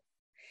activate it.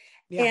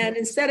 Yeah. And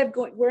instead of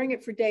wearing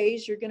it for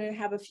days, you're going to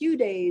have a few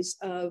days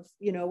of,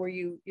 where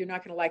you're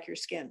not going to like your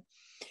skin.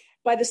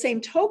 By the same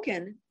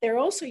token, they're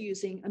also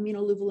using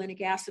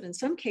aminoleuvelenic acid in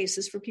some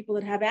cases for people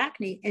that have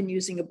acne and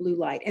using a blue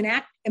light.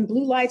 And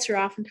blue lights are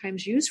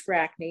oftentimes used for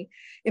acne,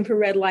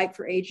 infrared light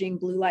for aging,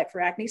 blue light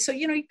for acne. So,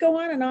 you go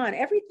on and on.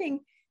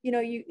 Everything,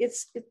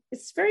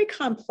 it's very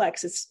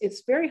complex.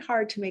 It's very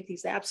hard to make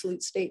these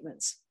absolute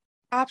statements.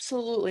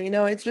 Absolutely.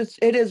 No, it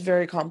is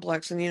very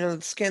complex. And, the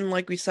skin,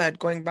 like we said,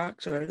 going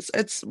back to it,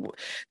 it's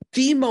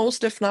the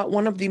most, if not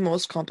one of the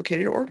most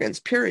complicated organs,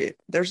 period.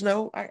 There's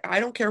I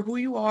don't care who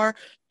you are,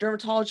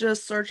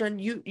 dermatologist, surgeon,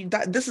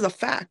 this is a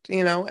fact,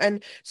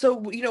 And so,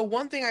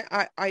 one thing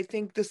I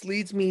think this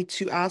leads me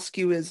to ask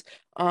you is,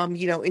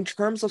 in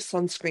terms of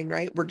sunscreen,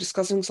 right? We're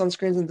discussing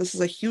sunscreens and this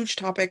is a huge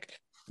topic.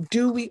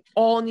 Do we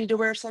all need to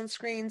wear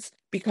sunscreens?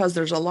 Because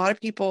there's a lot of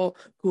people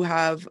who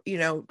have,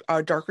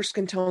 darker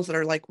skin tones that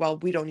are like, well,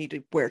 we don't need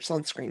to wear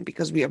sunscreen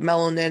because we have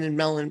melanin and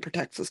melanin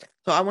protects us.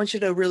 So I want you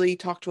to really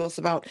talk to us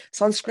about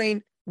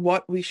sunscreen,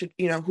 what we should,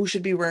 who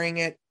should be wearing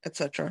it,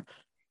 etc.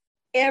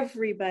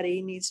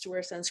 Everybody needs to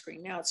wear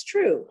sunscreen. Now, it's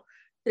true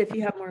that if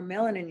you have more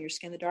melanin in your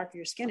skin, the darker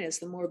your skin is,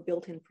 the more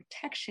built-in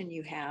protection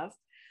you have.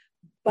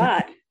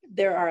 But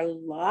there are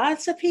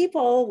lots of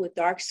people with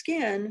dark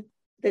skin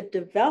that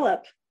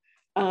develop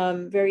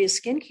various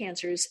skin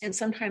cancers, and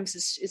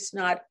sometimes it's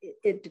not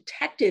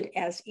detected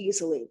as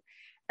easily.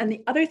 And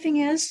the other thing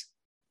is,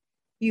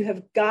 you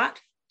have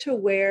got to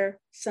wear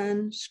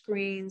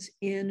sunscreens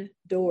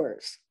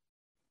indoors.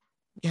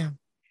 Yeah.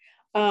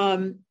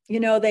 And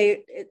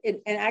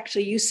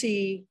actually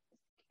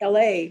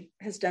UCLA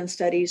has done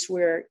studies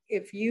where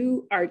if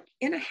you are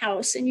in a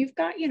house and you've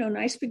got,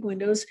 nice big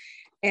windows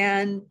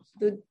and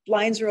the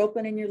blinds are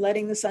open and you're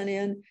letting the sun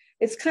in,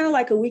 it's kind of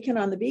like a weekend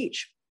on the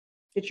beach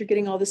that you're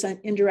getting all this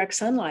indirect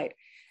sunlight.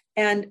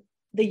 And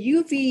the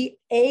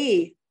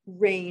UVA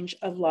range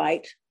of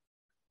light,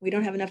 we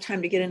don't have enough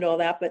time to get into all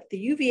that, but the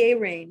UVA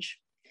range,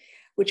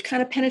 which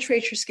kind of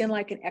penetrates your skin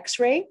like an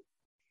X-ray.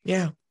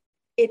 Yeah.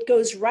 It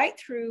goes right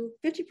through,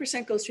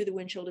 50% goes through the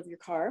windshield of your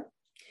car.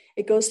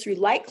 It goes through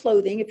light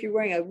clothing. If you're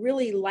wearing a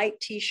really light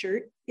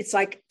t-shirt, it's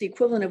like the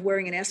equivalent of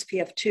wearing an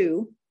SPF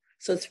 2.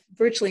 So it's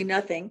virtually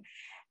nothing.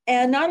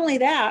 And not only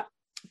that,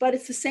 but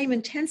it's the same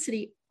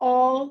intensity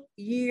all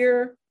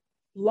year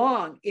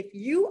long. If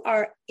you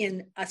are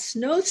in a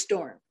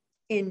snowstorm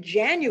in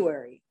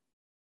January,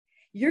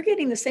 you're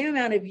getting the same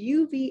amount of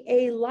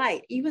UVA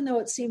light, even though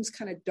it seems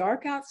kind of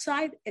dark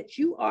outside, as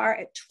you are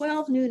at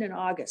 12 noon in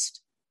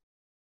August.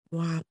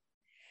 Wow.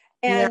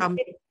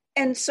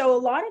 And so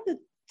a lot of the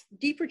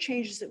deeper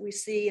changes that we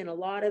see and a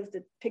lot of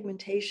the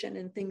pigmentation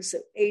and things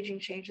that aging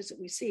changes that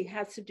we see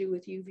has to do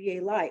with UVA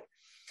light.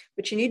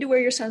 But you need to wear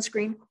your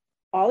sunscreen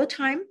all the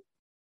time,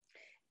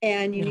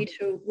 and you need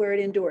to wear it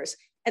indoors.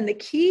 And the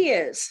key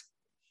is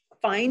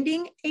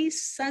finding a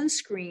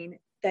sunscreen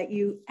that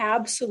you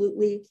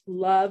absolutely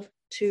love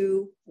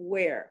to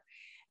wear.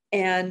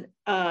 And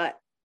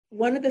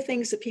one of the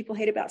things that people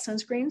hate about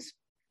sunscreens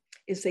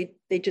is they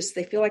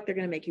feel like they're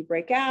going to make you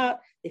break out.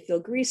 They feel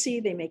greasy.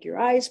 They make your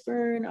eyes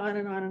burn, on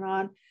and on and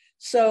on.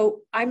 So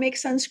I make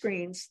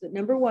sunscreens that,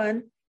 number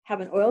one, have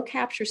an oil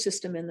capture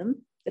system in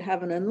them, that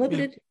have an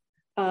unlimited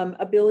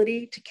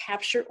ability to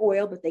capture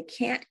oil, but they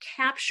can't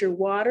capture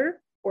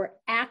water or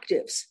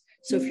actives.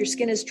 So if your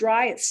skin is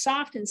dry, it's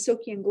soft and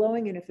silky and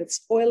glowing. And if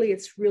it's oily,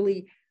 it's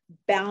really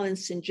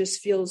balanced and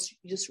just feels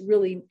just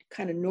really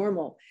kind of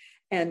normal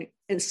and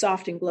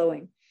soft and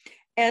glowing.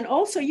 And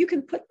also you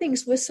can put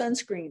things with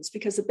sunscreens,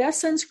 because the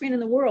best sunscreen in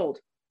the world,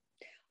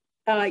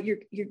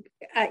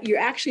 you're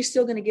actually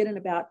still going to get in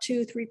about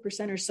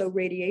 2-3% or so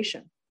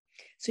radiation.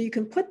 So you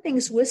can put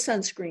things with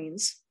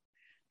sunscreens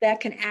that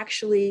can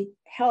actually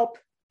help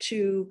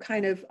to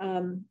kind of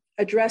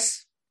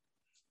address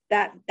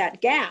that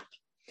gap,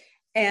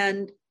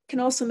 and can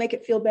also make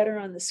it feel better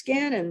on the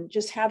skin and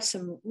just have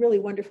some really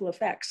wonderful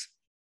effects.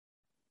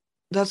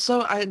 That's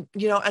so,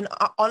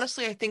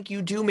 honestly, I think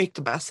you do make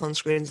the best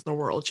sunscreens in the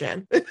world,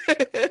 Jen.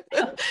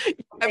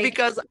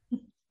 Because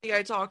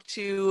I talk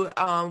to,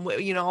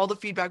 all the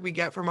feedback we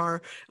get from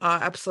our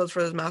episodes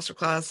for this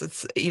masterclass,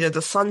 it's, the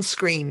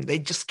sunscreen, they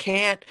just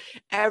can't,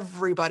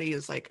 everybody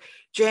is like,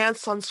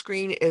 Jan's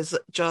sunscreen is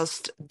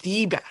just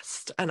the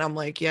best. And I'm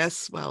like,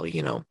 yes, well,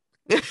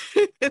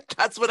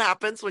 that's what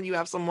happens when you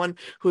have someone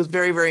who is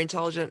very, very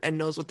intelligent and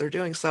knows what they're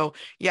doing. So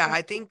yeah,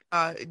 I think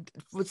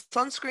with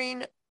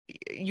sunscreen,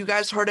 you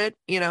guys heard it,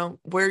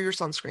 wear your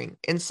sunscreen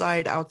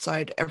inside,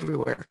 outside,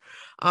 everywhere.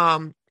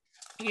 And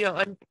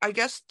I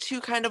guess to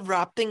kind of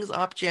wrap things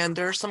up, Jan,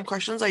 there are some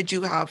questions I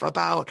do have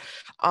about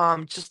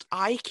just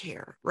eye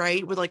care,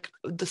 right? With like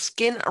the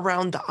skin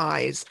around the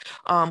eyes.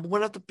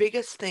 One of the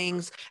biggest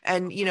things,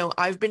 and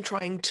I've been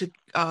trying to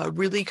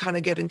really kind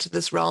of get into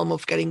this realm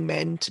of getting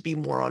men to be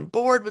more on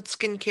board with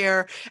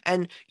skincare.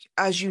 And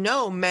as you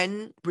know,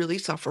 men really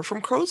suffer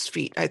from crow's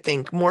feet, I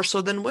think, more so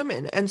than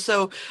women. And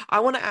so I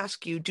want to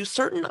ask you, do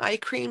certain eye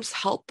creams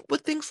help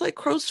with things like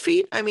crow's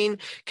feet? I mean,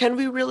 can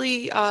we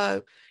really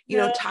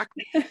No.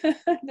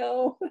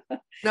 No.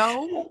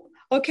 No.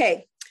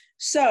 Okay.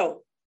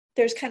 So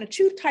there's kind of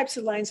two types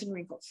of lines and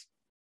wrinkles.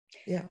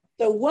 Yeah.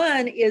 So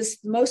one is,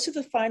 most of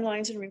the fine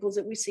lines and wrinkles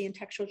that we see in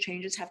textural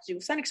changes have to do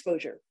with sun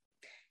exposure.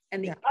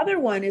 And the other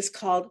one is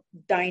called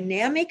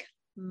dynamic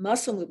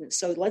muscle movement.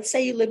 So let's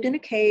say you lived in a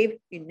cave,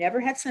 you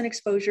never had sun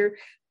exposure,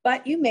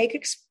 but you make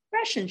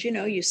expressions,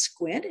 you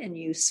squint and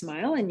you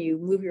smile and you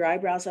move your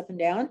eyebrows up and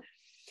down.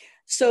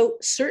 So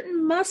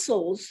certain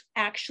muscles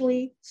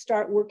actually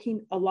start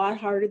working a lot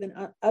harder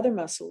than other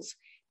muscles,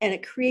 and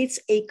it creates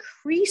a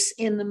crease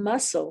in the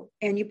muscle,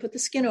 and you put the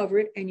skin over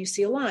it and you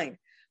see a line.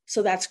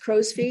 So that's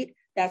crow's feet.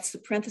 That's the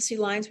parenthesis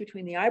lines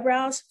between the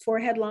eyebrows,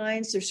 forehead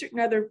lines. There's certain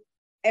other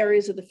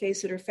areas of the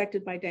face that are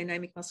affected by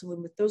dynamic muscle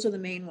movement. Those are the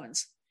main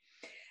ones.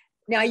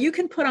 Now you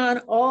can put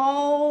on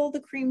all the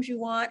creams you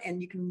want, and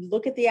you can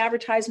look at the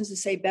advertisements and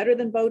say better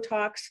than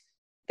Botox.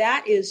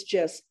 That is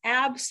just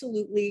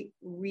absolutely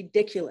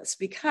ridiculous,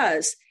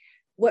 because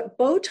what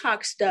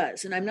Botox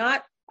does, and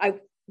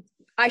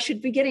I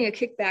should be getting a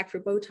kickback for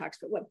Botox,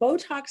 but what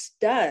Botox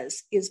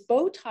does is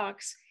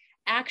Botox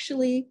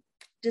actually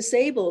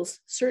disables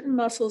certain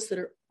muscles that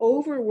are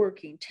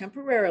overworking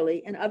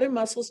temporarily, and other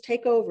muscles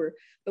take over.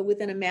 But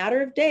within a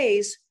matter of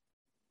days,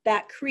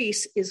 that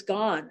crease is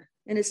gone.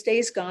 and it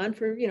stays gone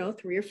for,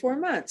 3 or 4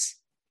 months.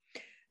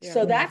 Yeah.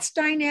 So that's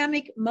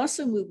dynamic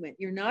muscle movement.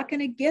 You're not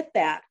going to get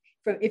that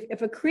from,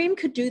 if a cream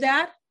could do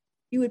that,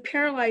 you would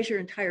paralyze your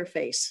entire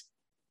face.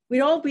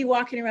 We'd all be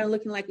walking around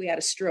looking like we had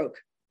a stroke.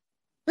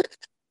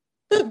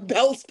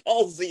 Bell's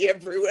palsy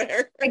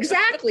everywhere.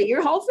 Exactly,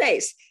 your whole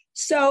face.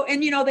 So,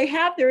 and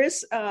there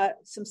is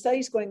some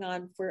studies going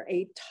on for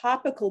a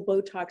topical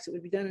Botox that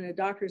would be done in a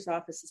doctor's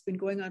office. It's been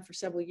going on for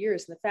several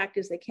years. And the fact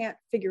is they can't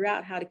figure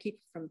out how to keep it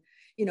from,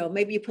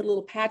 maybe you put a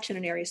little patch in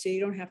an area so you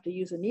don't have to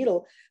use a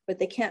needle, but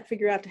they can't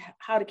figure out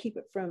how to keep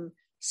it from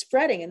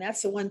spreading. And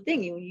that's the one thing,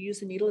 when you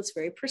use a needle, it's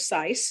very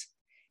precise.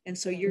 And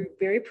so you're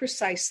very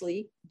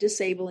precisely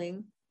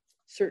disabling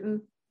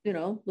certain,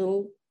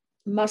 little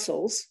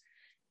muscles.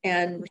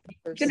 And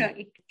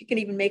you can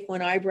even make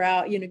one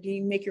eyebrow, you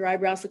can make your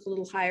eyebrows look a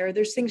little higher.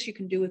 There's things you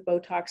can do with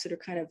Botox that are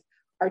kind of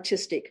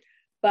artistic,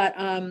 but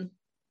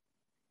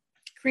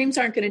creams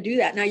aren't going to do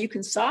that. Now you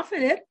can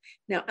soften it.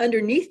 Now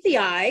underneath the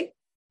eye,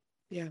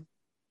 yeah,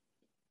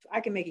 I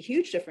can make a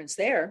huge difference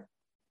there.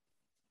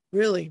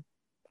 Really?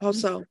 How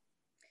so?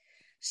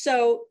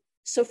 So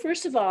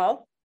first of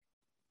all,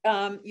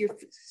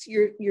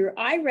 your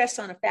eye rests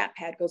on a fat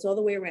pad, goes all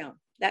the way around.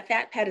 That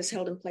fat pad is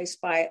held in place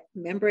by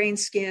membrane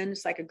skin.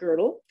 It's like a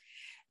girdle.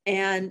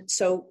 And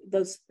so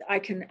I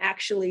can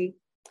actually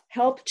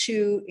help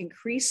to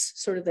increase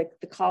sort of the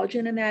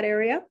collagen in that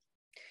area,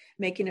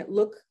 making it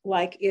look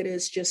like it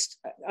is just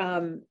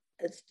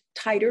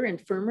tighter and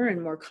firmer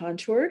and more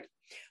contoured.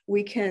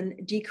 We can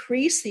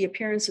decrease the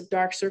appearance of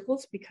dark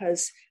circles,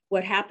 because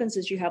what happens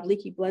is you have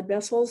leaky blood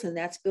vessels, and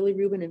that's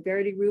bilirubin and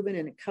verityrubin,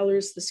 and it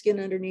colors the skin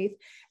underneath.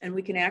 And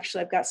we can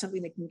actually, I've got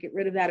something that can get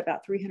rid of that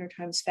about 300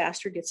 times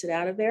faster, gets it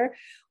out of there.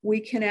 We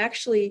can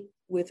actually,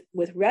 with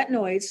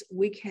retinoids,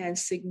 we can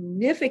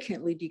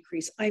significantly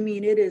decrease. I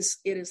mean, it is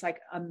like,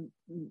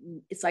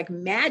 it's like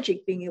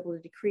magic being able to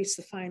decrease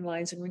the fine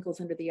lines and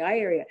wrinkles under the eye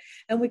area.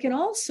 And we can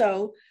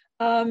also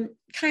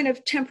kind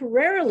of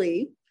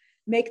temporarily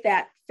make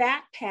that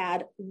fat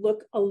pad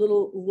look a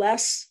little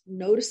less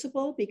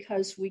noticeable,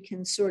 because we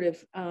can sort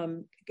of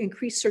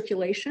increase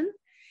circulation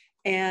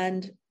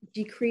and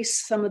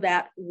decrease some of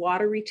that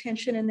water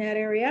retention in that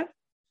area.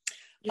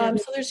 Yeah.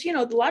 So there's, a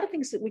lot of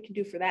things that we can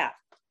do for that.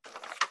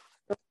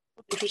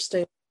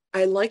 Interesting.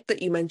 I like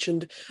that you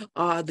mentioned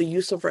the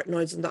use of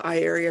retinoids in the eye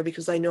area,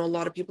 because I know a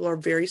lot of people are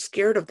very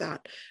scared of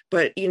that.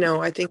 But,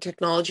 I think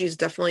technology is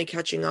definitely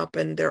catching up,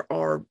 and there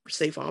are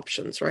safe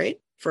options,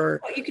 right? Well,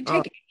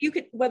 you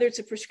could, whether it's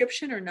a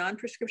prescription or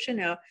non-prescription.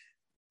 Now,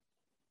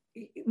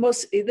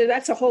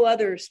 that's a whole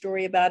other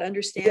story about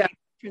understanding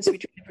the difference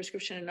between the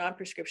prescription and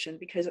non-prescription,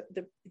 because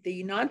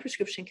the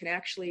non-prescription can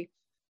actually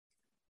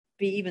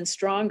be even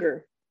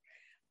stronger.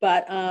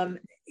 But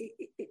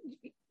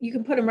you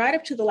can put them right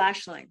up to the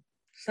lash line.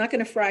 It's not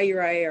going to fry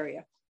your eye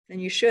area,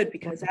 and you should,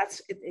 because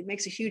it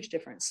makes a huge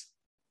difference.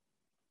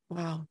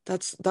 Wow,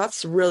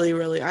 that's really,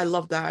 really, I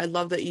love that. I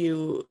love that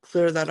you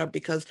clear that up,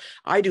 because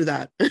I do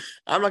that.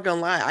 I'm not gonna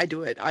lie, I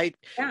do it.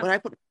 When I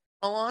put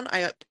on,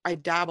 I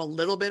dab a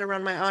little bit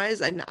around my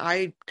eyes, and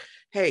I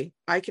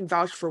can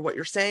vouch for what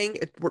you're saying.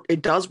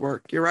 It does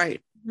work. You're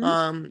right.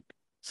 Mm-hmm.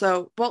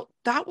 So, well,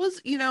 that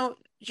was,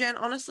 Jen,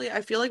 honestly,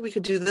 I feel like we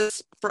could do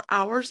this for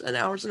hours and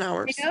hours and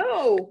hours. I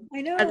know.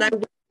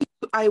 And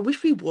I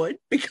wish we would,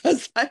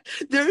 because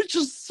there's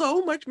just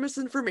so much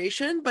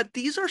misinformation, but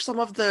these are some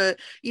of the,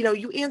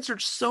 you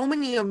answered so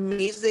many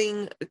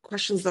amazing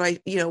questions that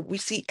we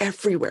see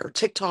everywhere,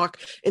 TikTok,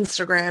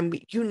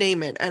 Instagram, you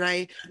name it. And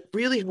I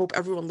really hope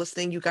everyone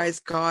listening, you guys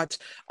got,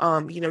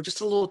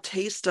 just a little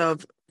taste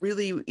of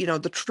really,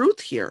 the truth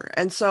here.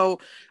 And so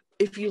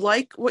if you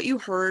like what you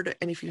heard,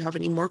 and if you have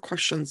any more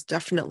questions,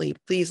 definitely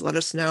please let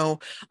us know.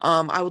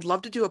 I would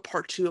love to do a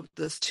part 2 of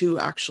this too,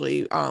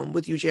 actually,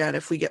 with you, Jan,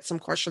 if we get some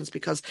questions,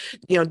 because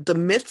the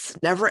myths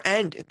never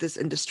end in this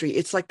industry.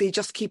 It's like they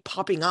just keep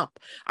popping up.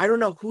 I don't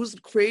know who's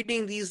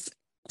creating these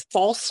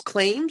false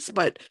claims,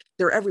 but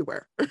they're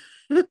everywhere.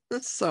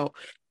 So,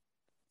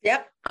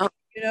 yep,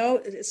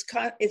 it's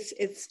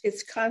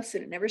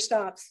constant. It never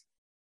stops.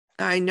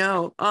 I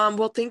know.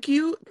 Well, thank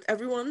you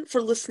everyone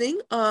for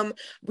listening.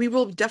 We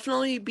will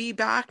definitely be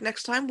back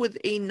next time with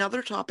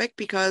another topic,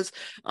 because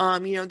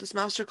this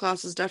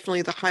masterclass is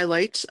definitely the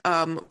highlight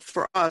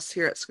for us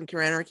here at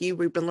Skincare Anarchy.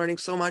 We've been learning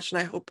so much,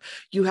 and I hope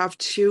you have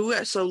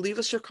too. So leave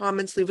us your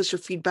comments, leave us your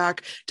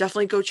feedback.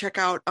 Definitely go check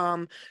out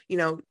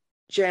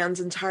Jan's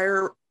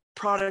entire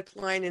product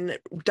line, and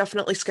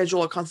definitely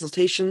schedule a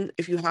consultation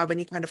if you have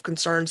any kind of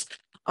concerns.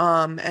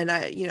 And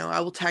I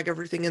will tag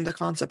everything in the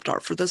concept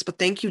art for this, but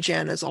thank you,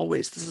 Jan, as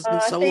always. This has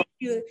been so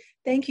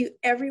thank you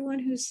everyone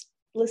who's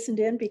listened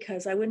in,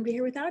 because I wouldn't be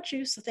here without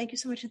you. So thank you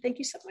so much. And thank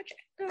you so much.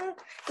 It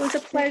was a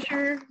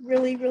pleasure.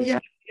 Really, really. Yeah.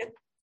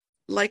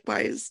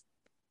 Likewise.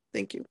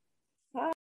 Thank you. Bye.